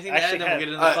you have I anything to add? actually Then we'll get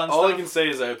into the I, fun all stuff. I can say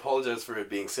is I apologize for it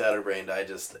being scatterbrained.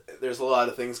 There's a lot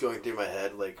of things going through my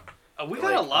head. Like We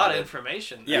got a lot of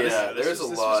information. Yeah, there's a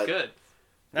this lot. was good.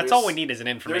 That's There's- all we need is an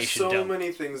there's information so dump.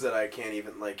 many things that I can't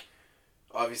even like.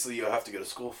 Obviously, you have to go to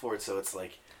school for it, so it's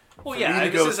like. Well, for yeah, me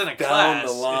to this go isn't a down class.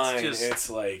 the line. It's just It's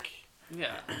like,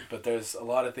 yeah. but there's a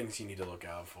lot of things you need to look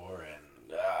out for,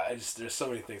 and there's so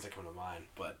many things that come to mind.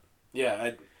 But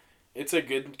yeah, it's a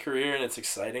good career and it's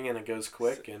exciting and it goes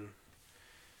quick and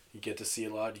you get to see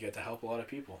a lot. You get to help a lot of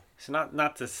people. So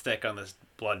not to stick on this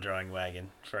blood drawing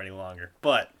wagon for any longer,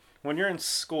 but when you're in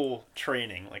school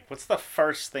training, like what's the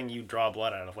first thing you draw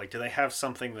blood out of? Like, do they have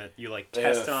something that you like They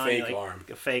test have a on? fake You, like, arm.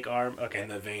 A fake arm. Okay.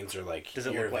 And the veins are like Does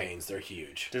it your look like- veins. They're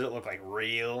huge. Does it look like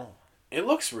real? It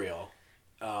looks real.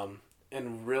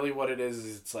 And really what it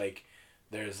is it's like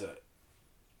there's a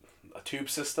tube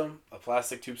system, a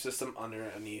plastic tube system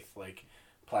underneath like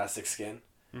plastic skin,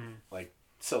 like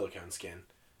silicone skin,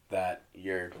 that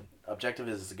your objective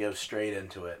is to go straight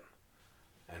into it,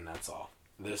 and that's all.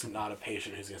 There's not a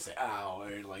patient who's going to say, ow,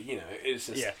 or like, it's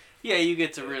just, Yeah, you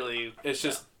get to really. it's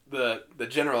just the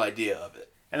general idea of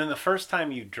it. And then the first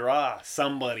time you draw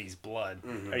somebody's blood,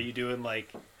 are you doing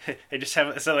like, they just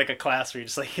have, is it like a class where you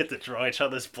just like get to draw each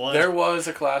other's blood? There was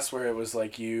a class where it was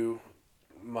like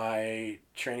my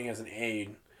training as an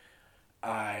aide,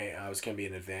 I was going to be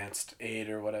an advanced aide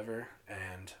or whatever,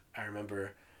 and I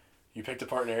remember you picked a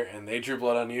partner and they drew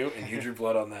blood on you and you drew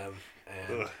blood on them,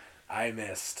 and I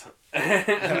missed.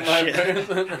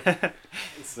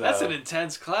 So, That's an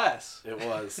intense class. it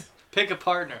was. Pick a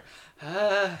partner.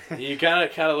 You kind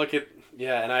of look at,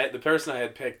 and the person I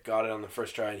had picked got it on the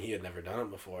first try and he had never done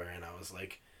it before, and I was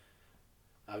like,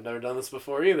 I've never done this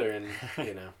before either, and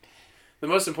the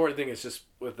most important thing is just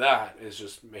with that is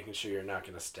just making sure you're not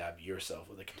going to stab yourself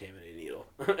with a contaminated needle.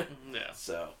 Yeah.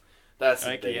 So that's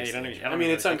the Like, biggest you don't thing. even- I I don't mean,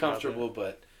 really it's think about uncomfortable,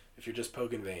 but if you're just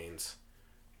poking veins,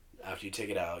 after you take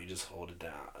it out, you just hold it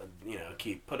down.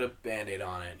 Put a Band-Aid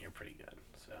on it, and you're pretty good.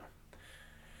 So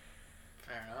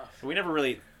Fair enough. We never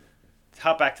really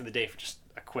hop back to the day for just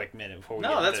a quick minute before we get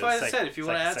No, into that's the why I said if you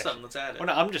want to second add section. something, let's add it. Well,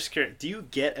 no, I'm just curious. Do you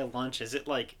get a lunch? Is it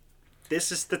like,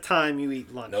 this is the time you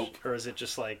eat lunch? Nope. Or is it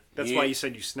just like, that's You- why you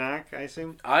said you snack, I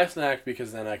assume? I snack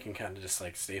because then I can kind of just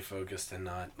like stay focused and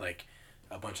not like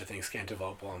a bunch of things can't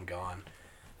develop while I'm gone,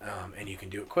 and you can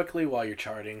do it quickly while you're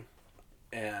charting,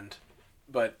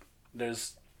 but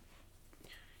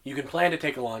you can plan to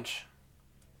take a lunch,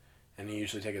 and you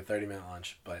usually take a 30-minute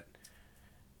lunch, but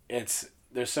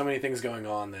there's so many things going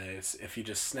on that if you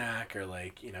just snack or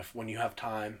like when you have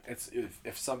time,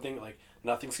 if something like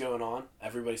nothing's going on,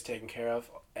 everybody's taken care of,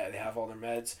 they have all their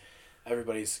meds,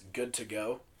 everybody's good to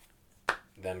go,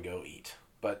 then go eat.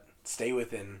 But stay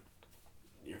within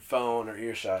your phone or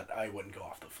earshot. I wouldn't go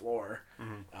off the floor.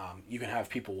 You can have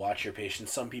people watch your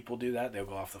patients. Some people do that. They'll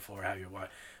go off the floor, have you watch.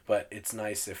 But it's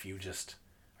nice if you just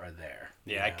are there.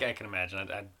 Yeah, I can imagine.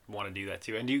 I'd want to do that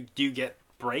too. And do you get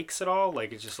breaks at all?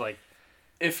 Like, it's just like,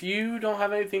 if you don't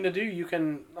have anything to do, you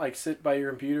can like sit by your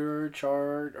computer,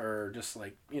 chart, or just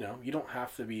like you don't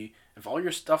have to be. If all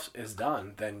your stuff is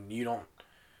done, then you don't.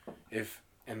 If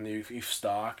you've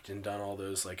stocked and done all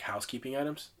those like housekeeping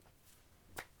items,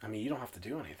 I mean you don't have to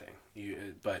do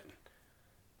anything. But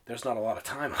there's not a lot of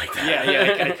time like that.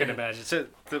 Yeah, I can imagine. So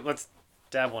let's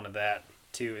dabble into that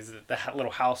too. Is it the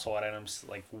little household items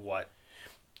like what?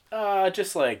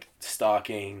 Just like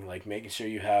stocking, like making sure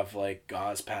you have like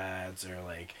gauze pads or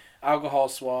like alcohol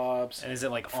swabs. And is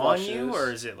it like flushes. on you,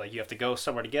 or is it like you have to go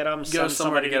somewhere to get them? Go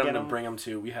somewhere to get them and bring them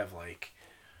to. We have like,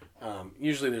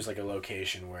 usually there's like a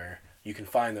location where you can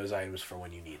find those items for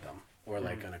when you need them, or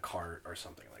like in a cart or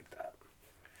something like that.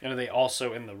 And are they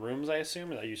also in the rooms? I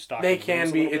assume, or are you stocking? They the can rooms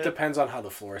a be. little It bit? depends on how the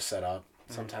floor is set up.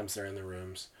 Sometimes they're in the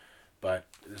rooms. But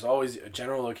there's always a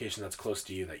general location that's close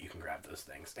to you that you can grab those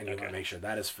things. And you want to make sure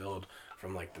that is filled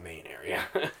from, like, the main area.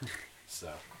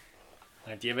 So.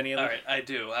 Do you have any other? All right, I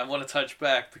do. I want to touch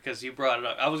back because you brought it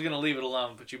up. I was going to leave it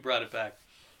alone, but you brought it back.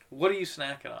 What are you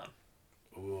snacking on?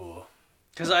 Ooh.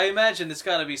 Because I imagine it's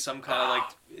got to be some kind of, like,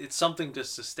 it's something to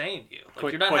sustain you.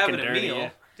 Like, you're not quick having and a dirty, meal.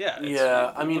 yeah.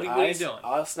 Yeah. I mean, what are you doing?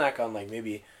 I'll snack on, like,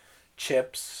 maybe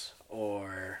chips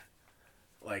or,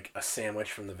 like, a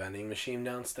sandwich from the vending machine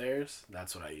downstairs.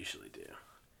 That's what I usually do.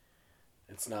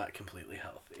 It's not completely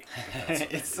healthy. But that's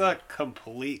what It's I do. not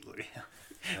completely.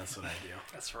 That's what I do.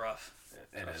 That's rough.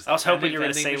 It is. I was hoping you were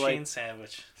going to Vending say machine like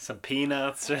sandwich. some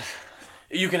peanuts.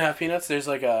 You can have peanuts. There's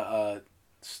like a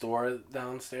store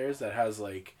downstairs that has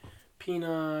like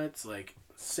peanuts, like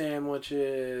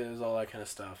sandwiches, all that kind of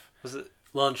stuff. Was it?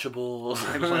 Lunchables.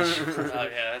 Oh,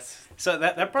 yeah, that's So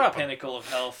that the brought up pinnacle of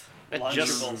health. It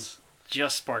Lunchables.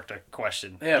 just sparked a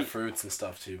question. They have fruits and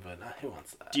stuff too, but who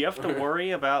wants that? Do you have to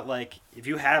worry about like if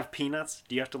you have peanuts?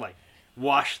 Do you have to like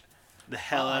wash the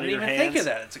hell I out of didn't your even hands? think of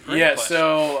that. It's a great Yeah, question.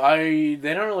 so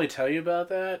they don't really tell you about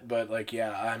that, but like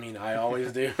yeah, I mean I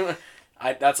always do.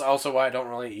 That's also why I don't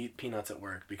really eat peanuts at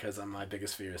work because my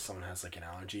biggest fear is someone has like an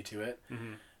allergy to it.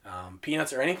 Mm-hmm.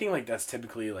 Peanuts or anything like that's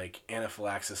typically like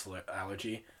anaphylaxis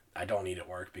allergy. I don't eat at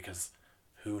work because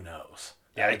who knows?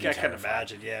 Yeah, I That would be can terrifying.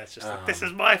 imagine. Yeah, it's just like this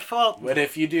is my fault. But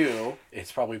if you do,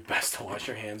 it's probably best to wash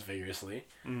your hands vigorously.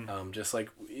 Just like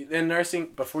in nursing,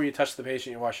 before you touch the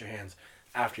patient, you wash your hands.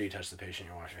 After you touch the patient,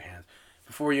 you wash your hands.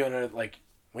 Before you enter, like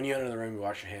when you enter the room, you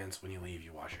wash your hands. When you leave,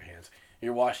 you wash your hands.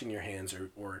 You're washing your hands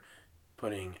or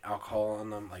putting alcohol on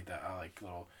them, like that, like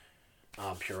little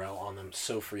Purell on them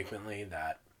so frequently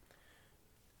that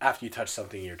after you touch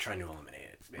something, you're trying to eliminate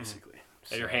it, basically.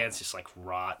 And your hands just like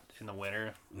rot in the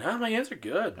winter. No, my hands are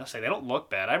good. I'll say they don't look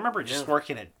bad. I remember just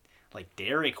working at like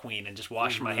Dairy Queen and just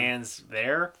washing my hands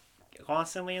there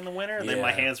constantly in the winter. And then my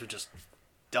Yeah. hands were just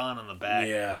done on the back.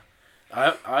 Yeah.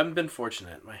 I've been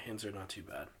fortunate. My hands are not too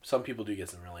bad. Some people do get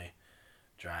some really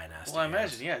dry, nasty Well, I hands.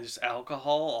 imagine, yeah, just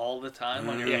alcohol all the time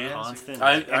on your Yeah, hands. constant.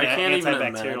 I And can't even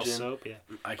antibacterial imagine. soap. Yeah.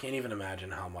 I can't even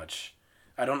imagine how much...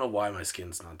 I don't know why my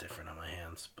skin's not different on my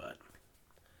hands, but...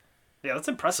 Yeah, that's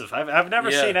impressive. I've never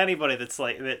Yeah. seen anybody that's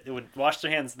like that would wash their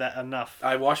hands that enough.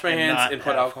 I wash my And hands not and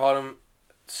put have- alcohol in them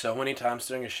so many times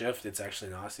during a shift, it's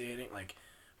actually nauseating. Like,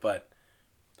 but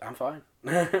I'm fine.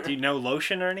 Do you know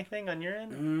lotion or anything on your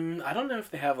end? I don't know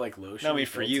if they have, like, lotion. No, I mean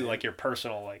for built you, in. like your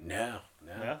personal like. No.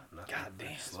 Yeah? nothing. God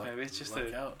damn. Just luck- Maybe it's just luck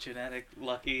a out. genetic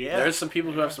lucky. Yeah. There's some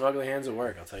people who have some ugly hands at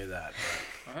work, I'll tell you that.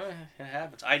 It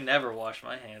happens. I never wash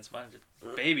my hands. Mine are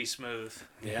just baby smooth.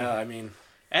 But, yeah, I mean...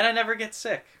 And I never get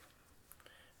sick.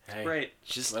 Hey, Great.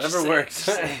 Just whatever just- works.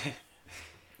 just-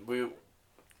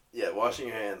 washing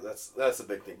your hands, that's the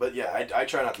big thing. But yeah, I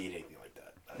try not to eat anything like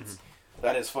that.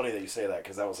 That is funny that you say that,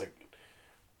 because that was like...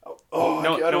 I No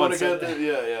don't one want to said get that.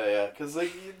 Yeah. Because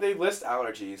like, they list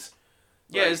allergies.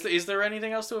 Yeah, Like, is there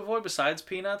anything else to avoid besides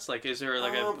peanuts? Like, is there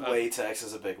like a latex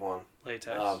is a big one.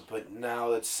 latex? But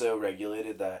now it's so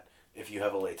regulated that if you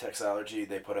have a latex allergy,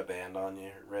 they put a band on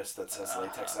your wrist that says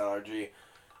latex allergy,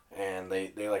 and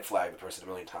they like flag the person a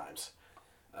million times.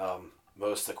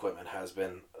 Most equipment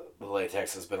the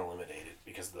latex has been eliminated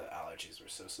because the allergies were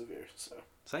so severe.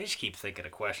 So I just keep thinking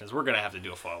of questions. We're gonna have to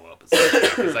do a follow up. I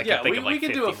Yeah, can think we of like can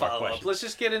 50 do a more follow up. questions. Let's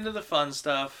just get into the fun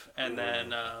stuff, and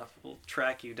then we'll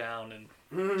track you down and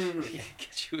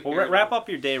get you. Well, here. wrap up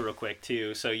your day real quick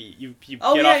too. So you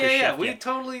Oh get yeah, off your yeah. shift. We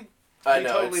totally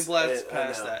it's- blessed I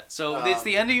past know. that. So it's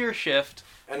the end of your shift.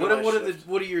 End What of my are shift.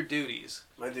 what are your duties?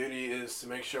 My duty is to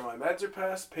make sure my meds are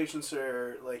passed. Patients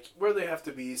are like where they have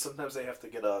to be. Sometimes they have to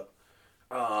get up.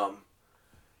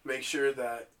 Make sure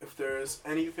that if there's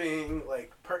anything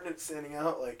like pertinent standing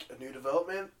out, like a new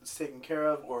development, it's taken care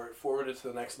of or forwarded to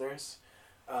the next nurse.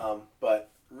 But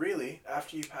really,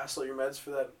 after you pass all your meds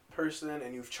for that person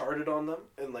and you've charted on them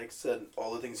and like said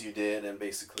all the things you did and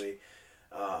basically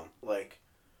like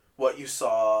what you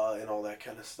saw and all that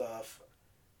kind of stuff,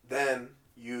 then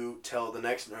you tell the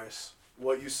next nurse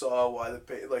what you saw, why the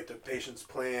patient's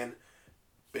plan,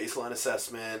 baseline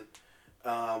assessment,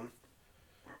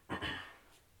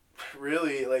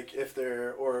 really like if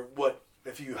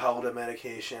you held a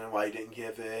medication and why you didn't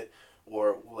give it,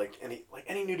 or like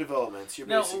any new developments. You're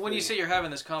now, when you say you're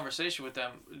having this conversation with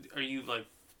them, are you like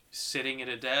sitting at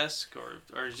a desk or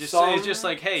it's just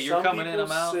like, hey, you're coming in,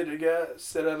 I'm out?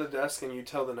 Sit at a desk and you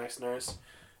tell the next nurse,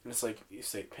 and it's like you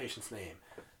say patient's name,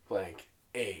 blank,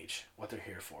 age, what they're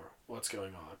here for, what's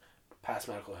going on, past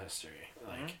medical history,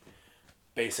 like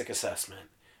basic assessment,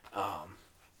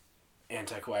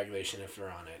 anticoagulation if they're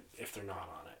on it, if they're not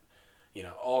on it, you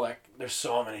know, all that. There's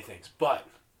so many things, but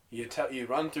you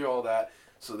run through all that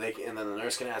so they can, and then the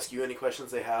nurse can ask you any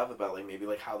questions they have about like maybe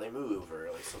like how they move or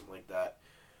like something like that,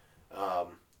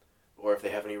 or if they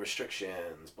have any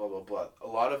restrictions, blah blah blah. A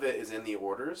lot of it is in the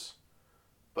orders,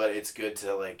 but it's good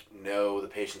to like know the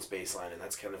patient's baseline, and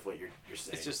that's kind of what you're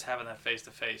saying. It's just having that face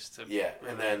to face to. Yeah,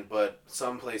 and then but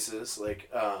some places like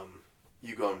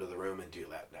you go into the room and do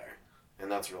that there,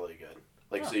 and that's really good.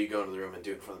 Like so you go into the room and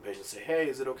do it in front of the patient. And say, hey,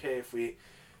 is it okay if we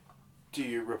do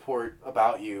your report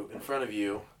about you in front of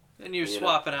you? And you're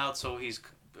swapping out so he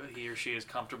or she is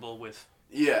comfortable with.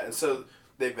 Yeah, and so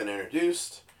they've been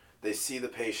introduced. They see the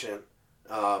patient.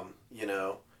 You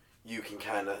know, you can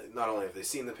kind of, not only have they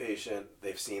seen the patient,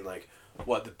 they've seen like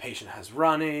what the patient has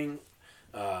running,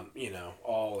 you know,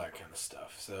 all that kind of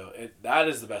stuff. So that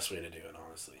is the best way to do it,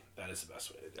 honestly. That is the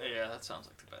best way to do it. Yeah, that sounds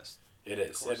like the best. It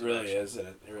is. It really is.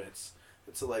 And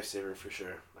it's a lifesaver for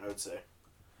sure, I would say.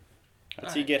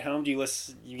 So you get home, you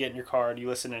get in your car, do you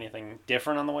listen to anything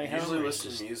different on the way home? Usually listen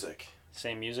to music.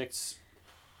 Same music? Or is it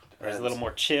Depends. a little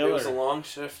more chill? If it was a long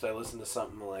shift, I listen to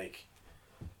something like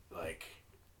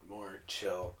more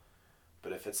chill.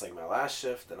 But if it's like my last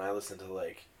shift, then I listen to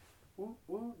like woo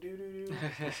woo doo doo doo.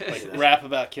 Like rap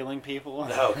about killing people?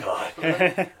 Oh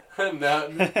god. No,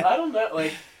 I don't know.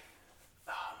 Like,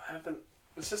 I haven't.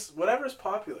 It's just whatever's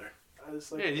popular. I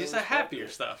just like. Yeah, just the happier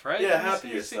stuff, right? Yeah,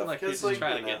 happier You stuff. seem like you're just like,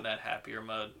 trying to get in that happier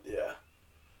mode. Yeah.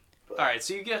 But, all right,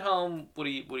 so you get home. What are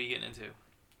you getting into?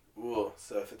 Ooh,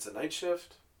 so if it's a night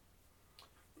shift,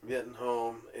 I'm getting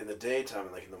home in the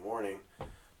daytime, like in the morning.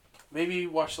 Maybe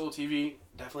watch a little TV.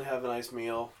 Definitely have a nice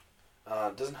meal.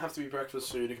 Doesn't have to be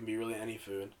breakfast food. It can be really any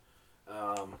food.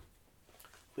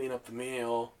 Clean up the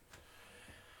meal.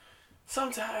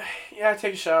 Sometimes, yeah,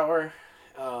 take a shower.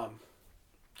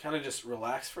 Kind of just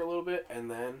relax for a little bit, and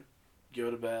then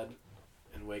go to bed,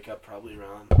 and wake up probably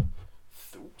around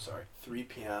 3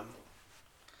 p.m.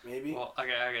 Maybe. Well, I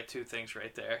got two things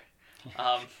right there.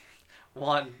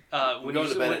 One, we go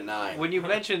to bed at 9. When you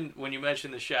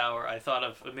mentioned the shower, I thought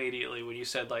of immediately when you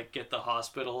said like get the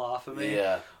hospital off of me.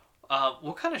 Yeah.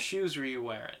 What kind of shoes were you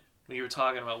wearing when you were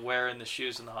talking about wearing the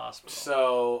shoes in the hospital?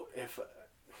 So if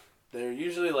they're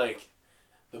usually like,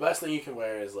 the best thing you can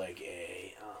wear is like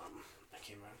a I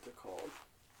can't remember what they're called.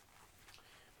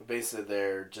 But basically,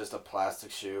 they're just a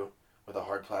plastic shoe with a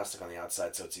hard plastic on the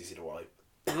outside, so it's easy to wipe.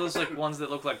 Are those like ones that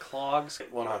look like clogs?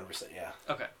 100%, yeah.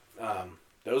 Okay.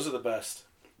 Those are the best.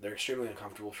 They're extremely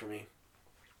uncomfortable for me.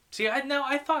 See,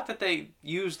 I thought that they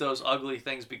used those ugly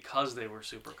things because they were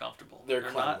super comfortable. They're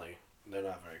cleanly. They're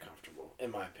not very comfortable,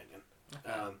 in my opinion.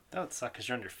 Okay. That would suck because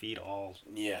you're on your feet all.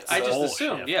 Yeah. I just whole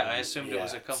assumed. shift. Yeah, I assumed it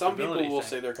was a comfortability Some people will thing.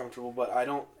 say they're comfortable, but I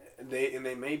don't. They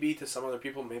may be to some other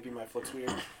people. Maybe my foot's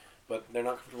weird, but they're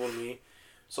not comfortable to me.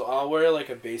 So I'll wear like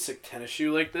a basic tennis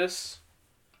shoe like this.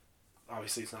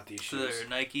 Obviously, it's not these So shoes. they're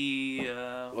Nike.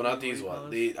 Well, not these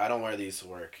ones. I don't wear these to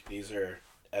work. These are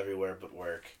everywhere but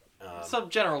work. Some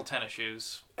general tennis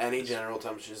shoes. Any general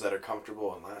tennis shoes that are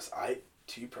comfortable and last.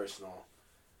 Two personal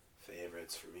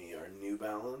favorites for me are New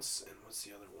Balance and what's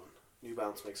the other one? New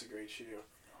Balance makes a great shoe.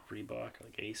 Reebok,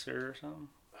 like Acer or something?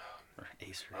 Or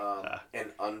Acer.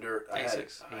 And I had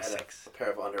Asics. a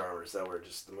pair of Under Armours that were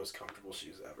just the most comfortable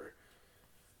shoes ever.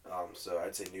 So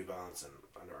I'd say New Balance and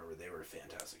Under Armour, they were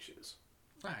fantastic shoes.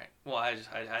 All right. Well, I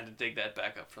had to dig that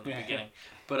back up from the beginning.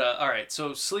 But all right.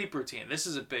 So sleep routine. This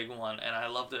is a big one, and I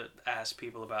love to ask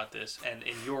people about this. And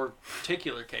in your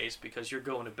particular case, because you're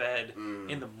going to bed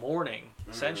in the morning,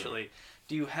 essentially,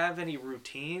 do you have any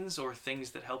routines or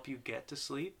things that help you get to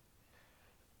sleep?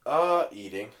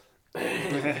 Eating.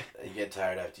 You get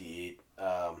tired after you eat.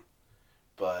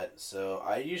 But so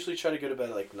I usually try to go to bed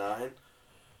at like 9.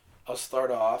 I'll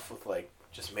start off with like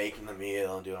just making the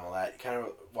meal and doing all that. Kind of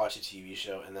watch a TV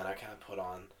show, and then I kind of put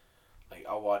on like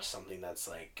I'll watch something that's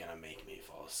like gonna make me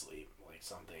fall asleep, like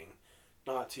something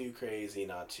not too crazy,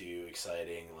 not too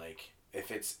exciting. Like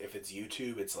if it's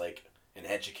YouTube, it's like an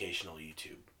educational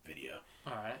YouTube video.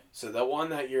 All right. So the one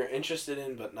that you're interested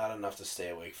in, but not enough to stay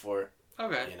awake for.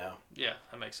 Okay. You know. Yeah,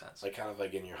 that makes sense. Like kind of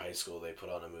like in your high school, they put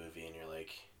on a movie and you're like,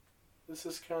 this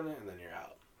is kind of, and then you're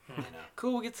out. You know.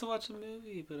 Cool, we get to watch a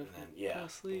movie, but And if then I yeah, fall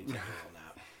asleep. take a little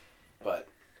nap. But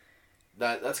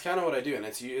that's kind of what I do, and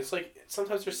it's like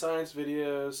sometimes there's science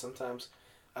videos, sometimes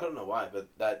I don't know why, but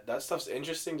that stuff's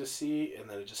interesting to see, and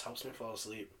then it just helps me fall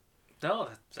asleep. No,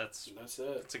 that's it.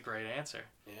 That's a great answer.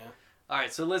 Yeah. All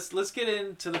right, so let's get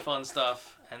into the fun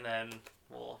stuff, and then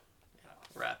we'll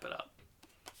wrap it up.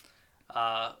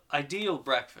 Ideal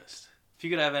breakfast. If you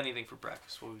could have anything for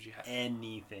breakfast, what would you have?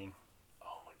 Anything.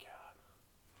 Oh my god.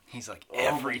 He's like, Oh my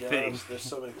everything. gosh, there's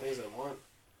so many things I want.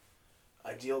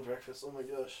 Ideal breakfast. Oh my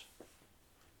gosh.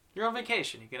 You're on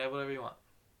vacation. You can have whatever you want.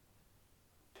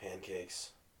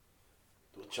 Pancakes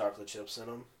with chocolate chips in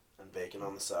them and bacon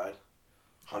on the side.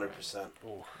 100%.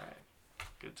 All right.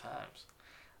 Good times.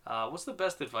 What's the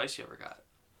best advice you ever got?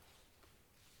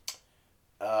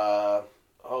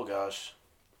 Oh gosh.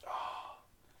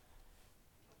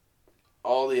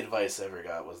 All the advice I ever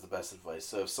got was the best advice.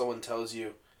 So if someone tells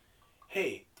you,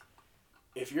 hey,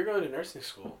 if you're going to nursing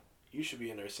school, you should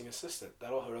be a nursing assistant.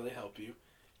 That'll really help you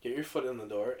get your foot in the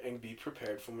door and be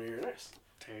prepared for when you're a nurse.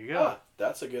 There you go.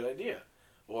 That's a good idea.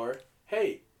 Or,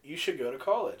 hey, you should go to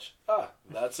college.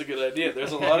 That's a good idea.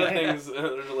 There's a lot of things that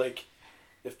are like,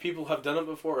 if people have done it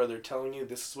before or they're telling you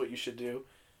this is what you should do,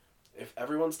 if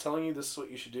everyone's telling you this is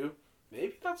what you should do,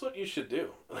 maybe that's what you should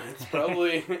do. It's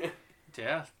probably...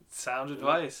 Yeah, sound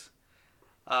advice.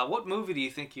 What movie do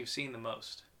you think you've seen the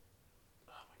most?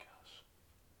 Oh my gosh.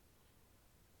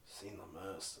 Seen the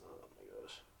most. Oh my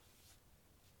gosh.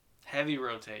 Heavy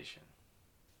rotation.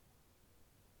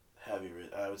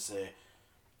 I would say,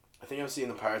 I think I've seen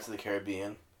the Pirates of the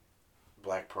Caribbean,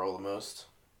 Black Pearl the most.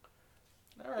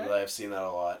 All right. I've seen that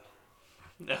a lot.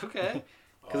 Okay.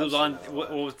 Because it was I've on. seen that a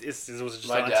lot. What was it? Was it just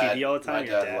My on dad, TV all the time?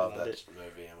 My Your dad loved that it.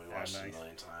 movie, and we Oh, watched it nice. a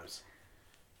million times.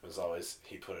 It was always,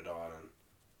 he put it on,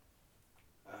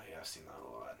 and yeah, I've seen that a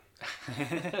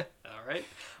lot. All right.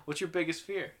 What's your biggest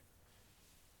fear?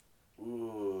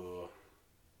 Ooh.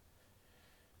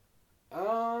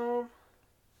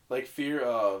 Like fear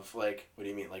of, like, what do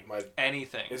you mean? Like my,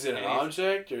 Anything. is it an Anything.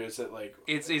 object, or is it like?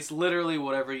 It's literally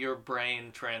whatever your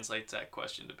brain translates that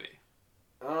question to be.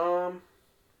 No,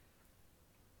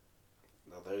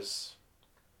 there's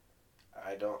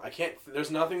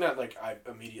nothing that, like, I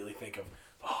immediately think of,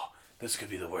 oh, this could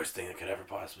be the worst thing that could ever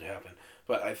possibly happen.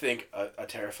 But I think a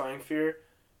terrifying fear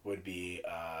would be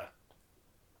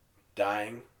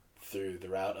dying through the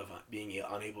route of being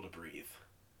unable to breathe.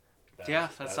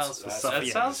 That sounds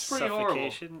pretty horrible.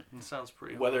 Suffocation. It sounds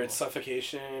pretty Whether horrible. it's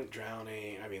suffocation,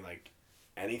 drowning, I mean, like,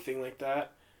 anything like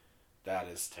that, that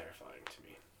is terrifying to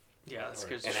me. Yeah, that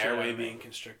scares the An shit out airway of me. being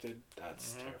constricted,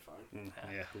 that's terrifying.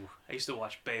 Yeah. I used to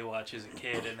watch Baywatch as a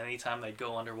kid, and anytime they'd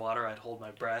go underwater, I'd hold my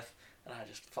breath, and I'd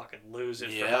just fucking lose it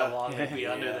for Yeah. how long they'd be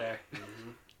under Yeah. there. Mm-hmm.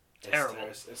 Terrible.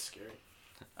 It's scary.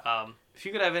 If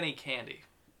you could have any candy,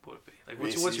 what would it be? Like,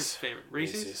 what's your Reese's. favorite?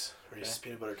 Reese's? Reese's Okay.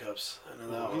 peanut butter cups. I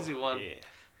know that one. Easy one. Yeah.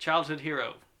 Childhood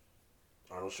hero.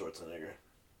 Arnold Schwarzenegger.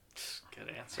 Good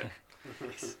answer.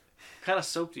 What kind of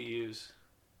soap do you use?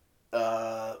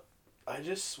 I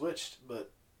just switched,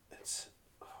 but it's,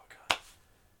 oh god,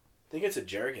 I think it's a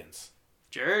Jergens.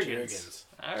 Jergens.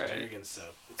 All right. Jergens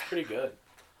soap. It's pretty good.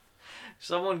 If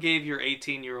someone gave your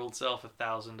 18-year-old self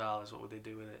 $1,000, what would they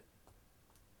do with it?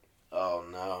 Oh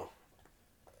no.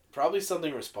 Probably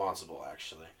something responsible,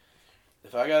 actually.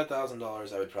 If I got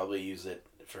 $1,000, I would probably use it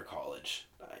for college.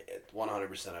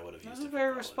 100% I would have used That's it a for very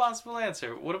college. responsible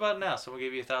answer. What about now? Someone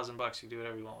gave you $1,000, you can do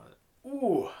whatever you want with it.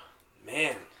 Ooh,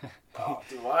 man. Oh,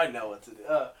 do I know what to do?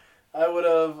 I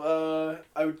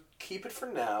would keep it for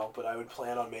now, but I would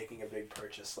plan on making a big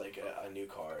purchase, like a new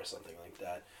car or something like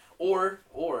that. Or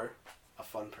a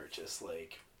fun purchase,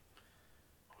 like,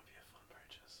 what would be a fun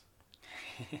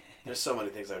purchase? There's so many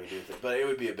things I would do with it, but it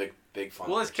would be a big fun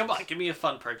purchase. Come on, give me a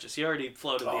fun purchase. You already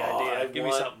floated the Oh, idea. Give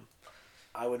me something.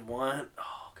 I would want,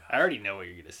 oh god. I already know what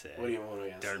you're gonna say. What do you want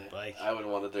to Dirt say? bike. I would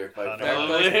want a dirt bike.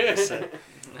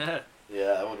 100%.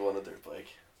 Yeah, I would want a dirt bike.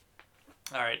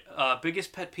 All right.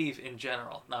 Biggest pet peeve in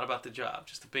general, not about the job,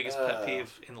 just the biggest pet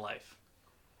peeve in life.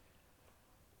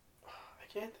 I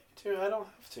can't think I don't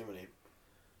have too many.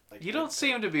 Like, You don't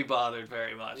seem to be bothered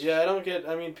very much. Yeah, I don't get.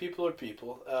 I mean, people are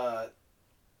people. I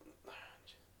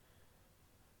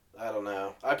don't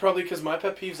know. I probably, because my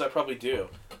pet peeves, I probably do.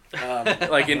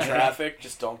 Like in traffic,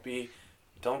 just don't be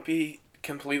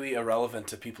completely irrelevant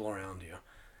to people around you.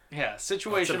 Yeah, That's a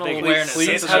situational big- awareness. Please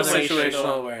That's have another-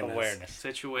 situational awareness.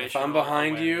 Situational If I'm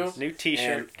behind awareness. New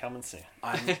T-shirt coming soon.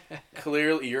 I'm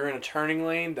clearly, you're in a turning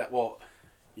lane that, well,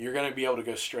 you're going to be able to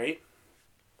go straight,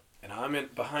 and I'm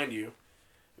behind you.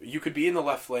 You could be in the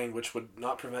left lane, which would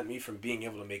not prevent me from being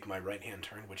able to make my right-hand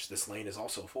turn, which this lane is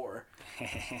also for.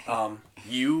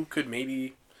 You could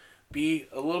maybe be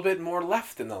a little bit more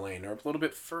left in the lane, or a little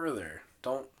bit further.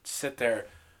 Don't sit there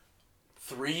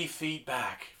 3 feet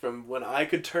back from when I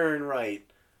could turn right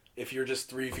if you're just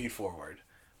 3 feet forward.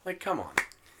 Like, come on.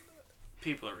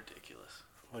 People are ridiculous.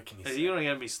 What can you Hey, say? you don't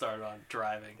get me started on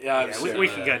driving. Yeah, We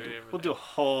can that. get. We'll do a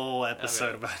whole episode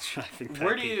Okay. about driving.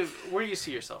 Where do you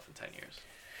see yourself in 10 years?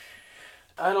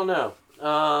 I don't know.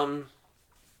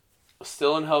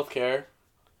 Still in healthcare.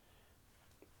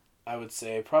 I would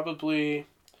say probably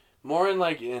more in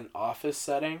like an office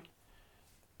setting.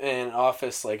 An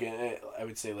office like I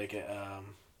would say like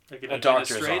Like an a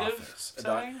doctor's administrative office.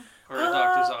 setting? Or a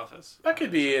doctor's office? That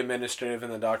could be administrative in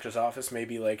the doctor's office.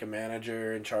 Maybe like a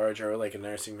manager in charge, or like a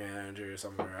nursing manager or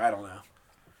somewhere. I don't know.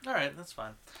 All right, that's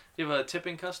fine. You have a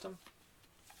tipping custom?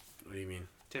 What do you mean?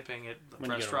 Tipping at When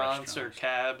you go to restaurants or restaurants.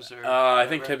 cabs or I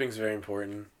think whatever? tipping's very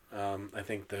important. I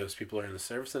think those people are in the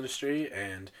service industry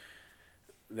and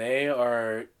they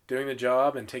are doing the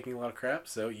job and taking a lot of crap,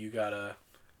 so you gotta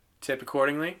tip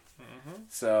accordingly. Mhm.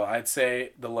 So I'd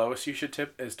say the lowest you should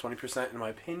tip is 20% in my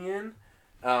opinion.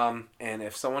 And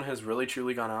if someone has really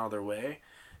truly gone out of their way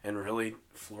and really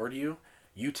floored you,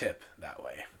 you tip that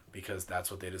way because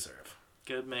that's what they deserve.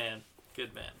 Good man.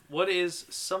 Good man. What is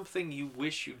something you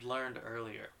wish you'd learned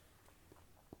earlier?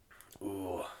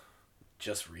 Ooh,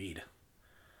 just read.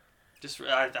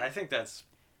 I think that's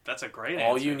a great answer.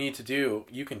 All you need to do,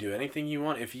 you can do anything you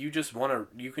want. If you just want to,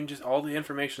 you can just, all the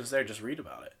information is there, just read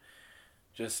about it.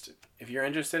 Just, if you're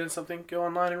interested in something, go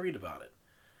online and read about it.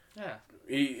 Yeah.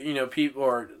 You know, people,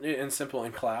 or in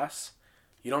class,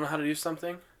 you don't know how to do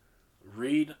something,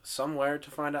 read somewhere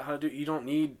to find out how to do. You don't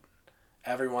need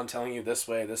everyone telling you this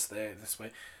way, this way, this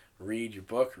way. Read your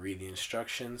book, read the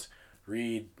instructions,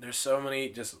 read. There's so many.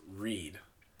 Just read.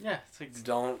 Yeah. It's like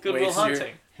Don't Good Will waste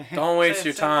Hunting. don't waste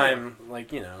your Same time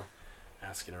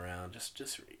asking around.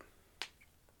 Just read.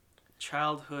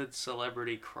 Childhood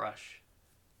celebrity crush.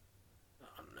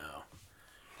 Oh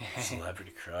no,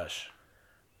 celebrity crush.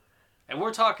 And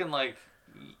we're talking like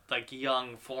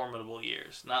young, formidable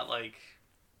years, not like,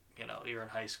 you're in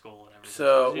high school and everything.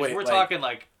 So, wait, we're like, talking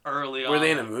like early on. Were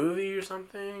they in a movie or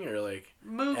something, or like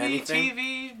movie, anything?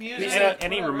 TV, music? Who's that-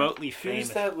 any whatever? remotely who's famous?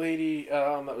 that lady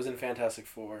that was in Fantastic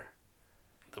Four?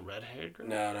 The red-haired girl.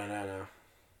 No.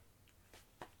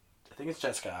 I think it's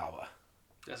Jessica Alba.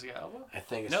 Jessica Alba? I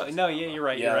think it's No, Jessica no, Alba. yeah, you're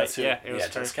right. You're right. that's who- Yeah, it was her.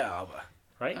 Jessica Alba.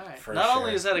 Right. All right. For Not sure.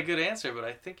 only is that a good answer, but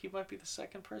I think you might be the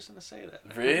second person to say that.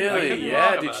 I Really? could be Yeah,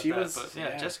 wrong dude, about she that, was- But yeah,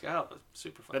 yeah. Jessica Alba,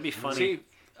 super fun. That'd be funny. See,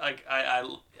 like I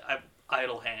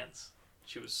idle hands.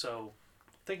 She was so.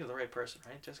 Thinking of the right person,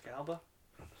 right? Jessica Alba.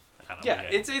 I don't Yeah, know.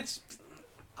 it's.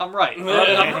 I'm right.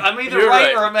 Yeah. I'm either You're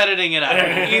right, right. or I'm editing it out.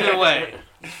 Either way,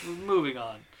 moving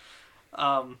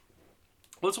on.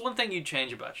 What's one thing you'd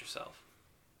change about yourself?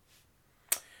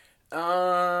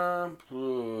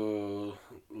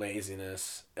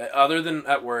 Laziness. Other than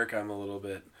at work, I'm a little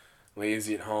bit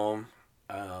lazy at home.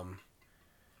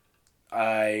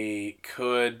 I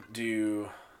could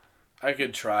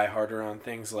try harder on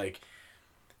things like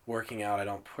working out. I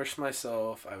don't push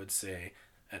myself. I would say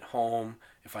at home,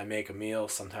 if I make a meal,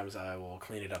 sometimes I will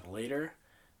clean it up later.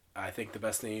 I think the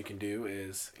best thing you can do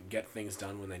is get things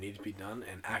done when they need to be done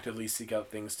and actively seek out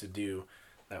things to do.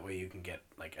 That way you can get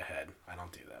ahead. I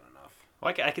don't do that enough.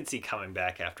 Well, I could see coming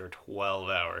back after a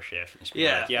 12-hour shift. And just being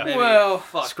Yeah. like, yeah. maybe well,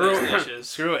 fuck Screw, those dishes.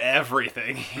 screw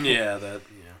everything. Yeah,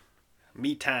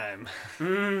 Me time.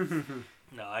 No,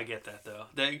 I get that though.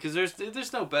 Because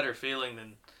there's no better feeling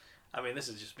than, this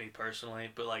is just me personally,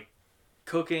 but like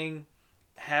cooking,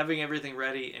 having everything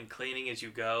ready, and cleaning as you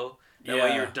go. That way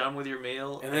Yeah. you're done with your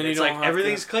meal, And then you it's don't like have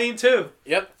everything's to- clean too.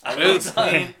 Yep. I'm Food's done.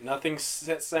 clean. Nothing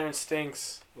sits there and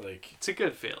stinks. It's a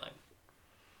good feeling.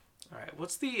 All right,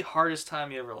 what's the hardest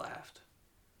time you ever laughed?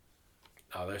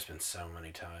 Oh, there's been so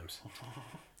many times.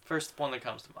 First one that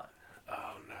comes to mind.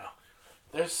 Oh no,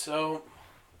 there's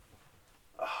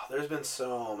been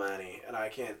so many, and I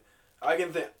can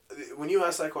think. When you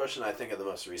ask that question, I think of the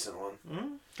most recent one. Mm-hmm.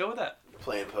 Go with that.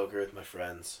 Playing poker with my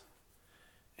friends,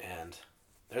 and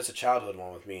there's a childhood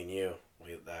one with me and you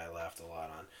that I laughed a lot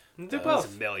on. Do That both.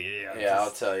 It's a million. Yeah,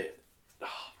 I'll tell you.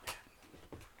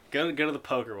 Go to the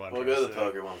poker one. We'll first, go to the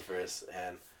poker one first,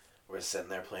 and we're sitting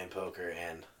there playing poker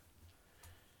and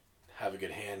have a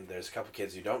good hand. There's a couple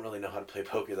kids who don't really know how to play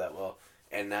poker that well.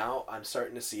 And now I'm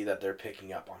starting to see that they're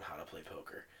picking up on how to play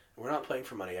poker. We're not playing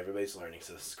for money. Everybody's learning,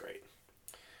 so this is great.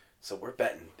 So we're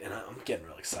betting, and I'm getting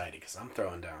real excited because I'm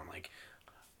throwing down, like,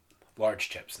 large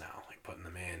chips now, like, putting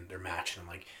them in. They're matching. I'm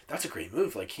like, that's a great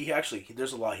move. Like,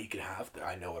 there's a lot he could have.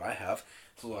 I know what I have.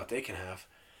 There's a lot they can have.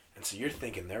 And so you're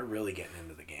thinking they're really getting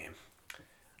into the game.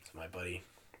 So my buddy,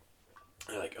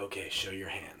 they're like, okay, show your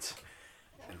hands.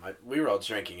 And we were all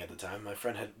drinking at the time. My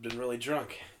friend had been really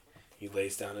drunk. He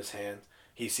lays down his hand.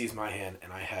 He sees my hand,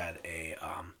 and I had a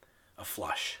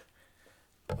flush.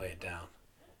 Lay it down.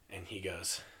 And he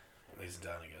goes, lays it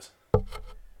down, and he goes,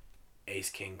 ace,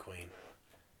 king, queen.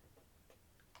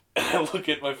 And I look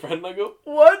at my friend, and I go,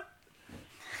 what?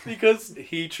 Because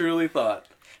he truly thought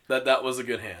that was a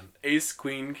good hand. Ace,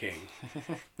 queen, king.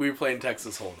 We were playing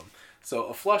Texas Hold'em. So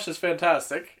a flush is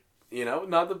fantastic. You know,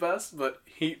 not the best, but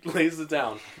he lays it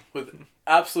down with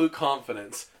absolute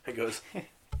confidence and goes,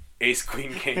 ace,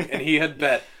 queen, king. And he had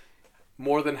bet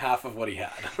more than half of what he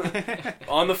had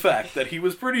on the fact that he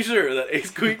was pretty sure that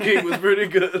ace, queen, king was pretty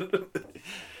good.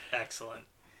 Excellent.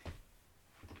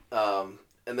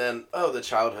 And then, the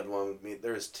childhood one with me,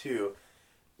 there was two.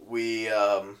 We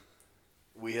had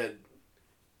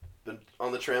been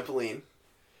on the trampoline.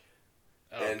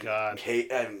 Oh, and God.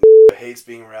 Hayes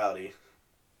being rowdy.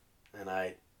 And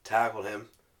I tackled him.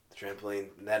 The trampoline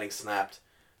netting snapped.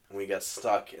 And we got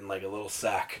stuck in like a little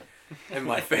sack. And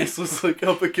my face was like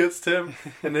up against him.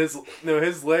 And his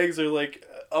legs are like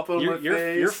up on my face.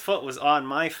 Your foot was on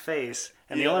my face.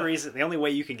 And Yeah. the only way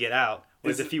you could get out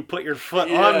was if you put your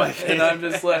foot on my face. And I'm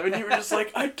just like, and you were just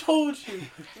like, I told you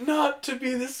not to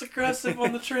be this aggressive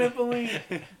on the trampoline.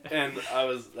 And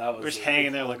We're just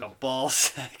hanging there like a ball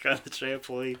sack on the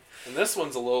trampoline. And this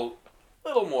one's a little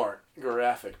more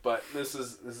graphic, but this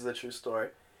is a true story.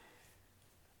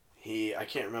 I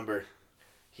can't remember.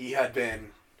 He had been,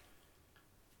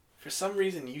 for some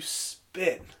reason, you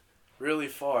spin really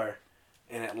far,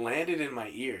 and it landed in my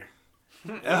ear.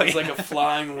 It was like a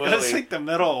flying willy. It was like the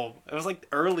middle. It was like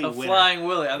early winter. Flying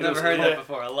willy. I've never heard that cool.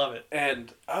 before. I love it.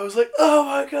 And I was like, oh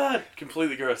my God.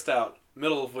 Completely grossed out.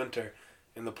 Middle of winter.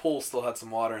 And the pool still had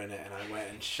some water in it. And I went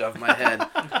and shoved my head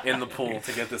in the pool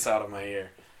to get this out of my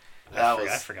ear. I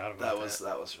forgot about that.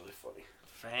 That was really funny.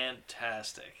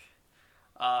 Fantastic.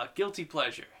 Guilty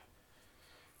pleasure.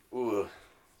 Ooh.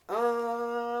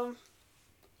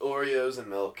 Oreos and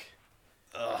milk.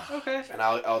 Ugh. Okay. And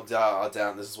I'll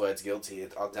down. This is why it's guilty.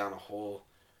 I'll down a whole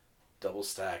double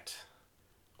stacked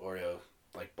Oreo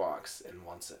box in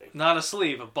one sitting. Not a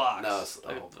sleeve, a box. No, it's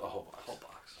a whole box. Whole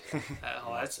box.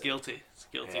 That's guilty. It's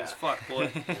guilty Yeah. as fuck,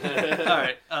 boy. All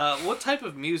right. What type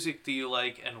of music do you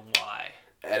like and why?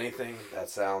 Anything that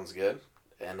sounds good,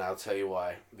 and I'll tell you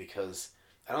why. Because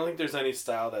I don't think there's any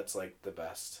style that's like the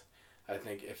best. I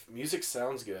think if music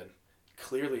sounds good,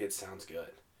 clearly it sounds good.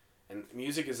 And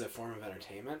music is a form of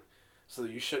entertainment, so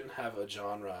you shouldn't have a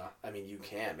genre. I mean, you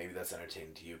can. Maybe that's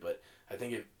entertaining to you, but I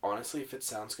think honestly, if it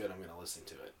sounds good, I'm going to listen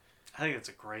to it. I think that's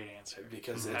a great answer.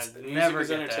 Because I music never is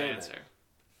get that entertainment. answer.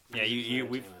 Yeah,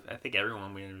 I think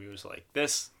everyone we interview was like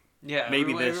this. Yeah,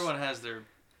 Maybe everyone has their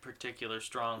particular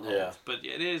stronghold, Yeah. but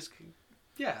it is.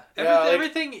 Yeah, Yeah,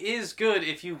 everything is good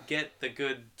if you get the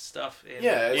good stuff in.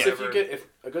 Yeah, it's whatever. if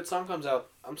a good song comes out,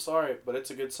 I'm sorry, but it's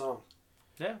a good song.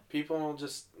 Yeah. People will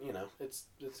just, it's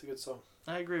a good song.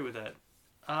 I agree with that.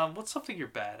 What's something you're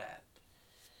bad at?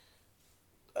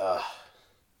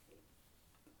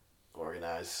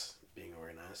 Being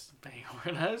organized. Being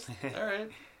organized? All right.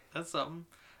 That's something.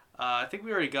 I think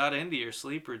we already got into your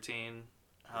sleep routine.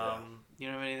 You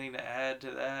don't have anything to add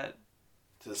to that?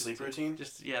 To the sleep routine?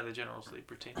 Just, the general sleep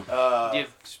routine. Do Do you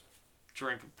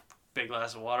drink a big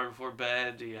glass of water before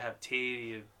bed? Do you have tea? Do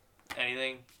you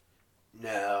anything?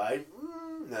 No,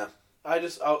 no.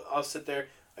 I'll sit there.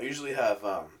 I usually have, Do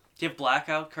you have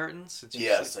blackout curtains? Since you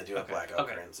yes, sleep- I do have okay. blackout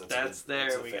Okay. curtains. That's a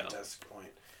fantastic point.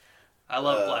 I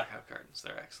love blackout curtains.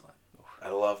 They're excellent. I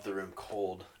love the room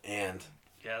cold and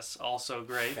Yes, also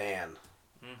great. fan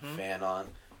Mm-hmm. fan on.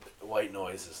 White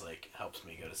noise is helps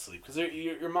me go to sleep because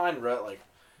your mind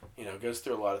goes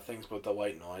through a lot of things, but with the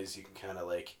white noise you can kind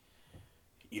of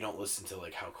you don't listen to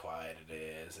how quiet it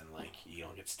is, and you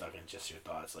don't get stuck in just your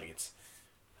thoughts. It's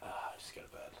just go to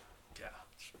bed.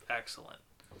 Yeah, excellent.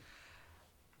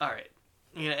 All right,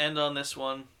 I'm gonna end on this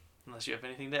one, unless you have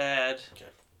anything to add. Okay.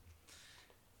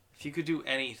 If you could do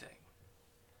anything,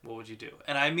 what would you do?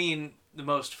 And I mean the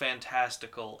most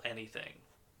fantastical anything,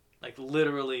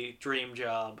 literally dream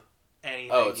job, anything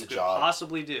it's you a could job.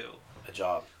 possibly do. A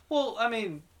job. Well, I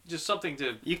mean, just something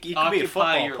to You could be a occupy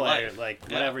football your player, life.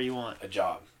 whatever you want. A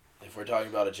job. If we're talking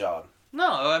about a job. No,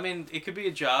 I mean it could be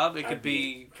a job. It could I'd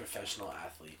be professional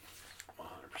athlete.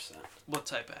 100%. What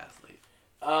type of athlete?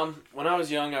 When I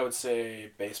was young, I would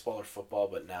say baseball or football,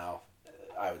 but now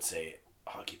I would say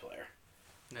hockey player.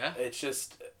 Yeah. It's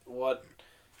just what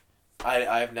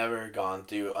I've never gone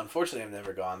through. Unfortunately, I've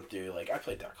never gone through, like, I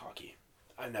played duck hockey.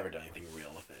 I've never done anything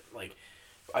real with it. Like,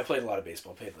 I played a lot of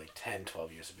baseball. Played like 10,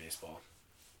 12 years of baseball.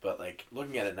 But, like,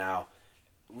 looking at it now,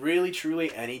 really,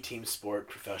 truly, any team sport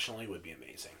professionally would be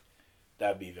amazing. That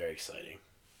would be very exciting.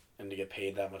 And to get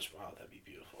paid that much, wow, that'd be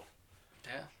beautiful.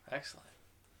 Yeah, excellent.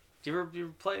 Do you ever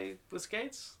play with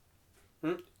skates?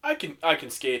 I can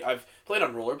skate. I've played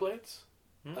on rollerblades,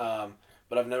 Hmm.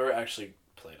 but I've never actually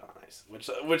played on ice, which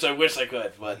I wish I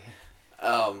could. But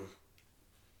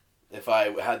if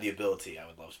I had the ability, I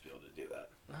would love to be able to do that.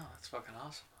 No, that's fucking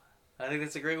awesome. I think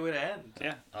that's a great way to end.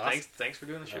 Yeah. Awesome. Thanks for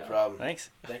doing the show. No problem. Thanks.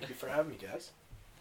 Thank you for having me, guys.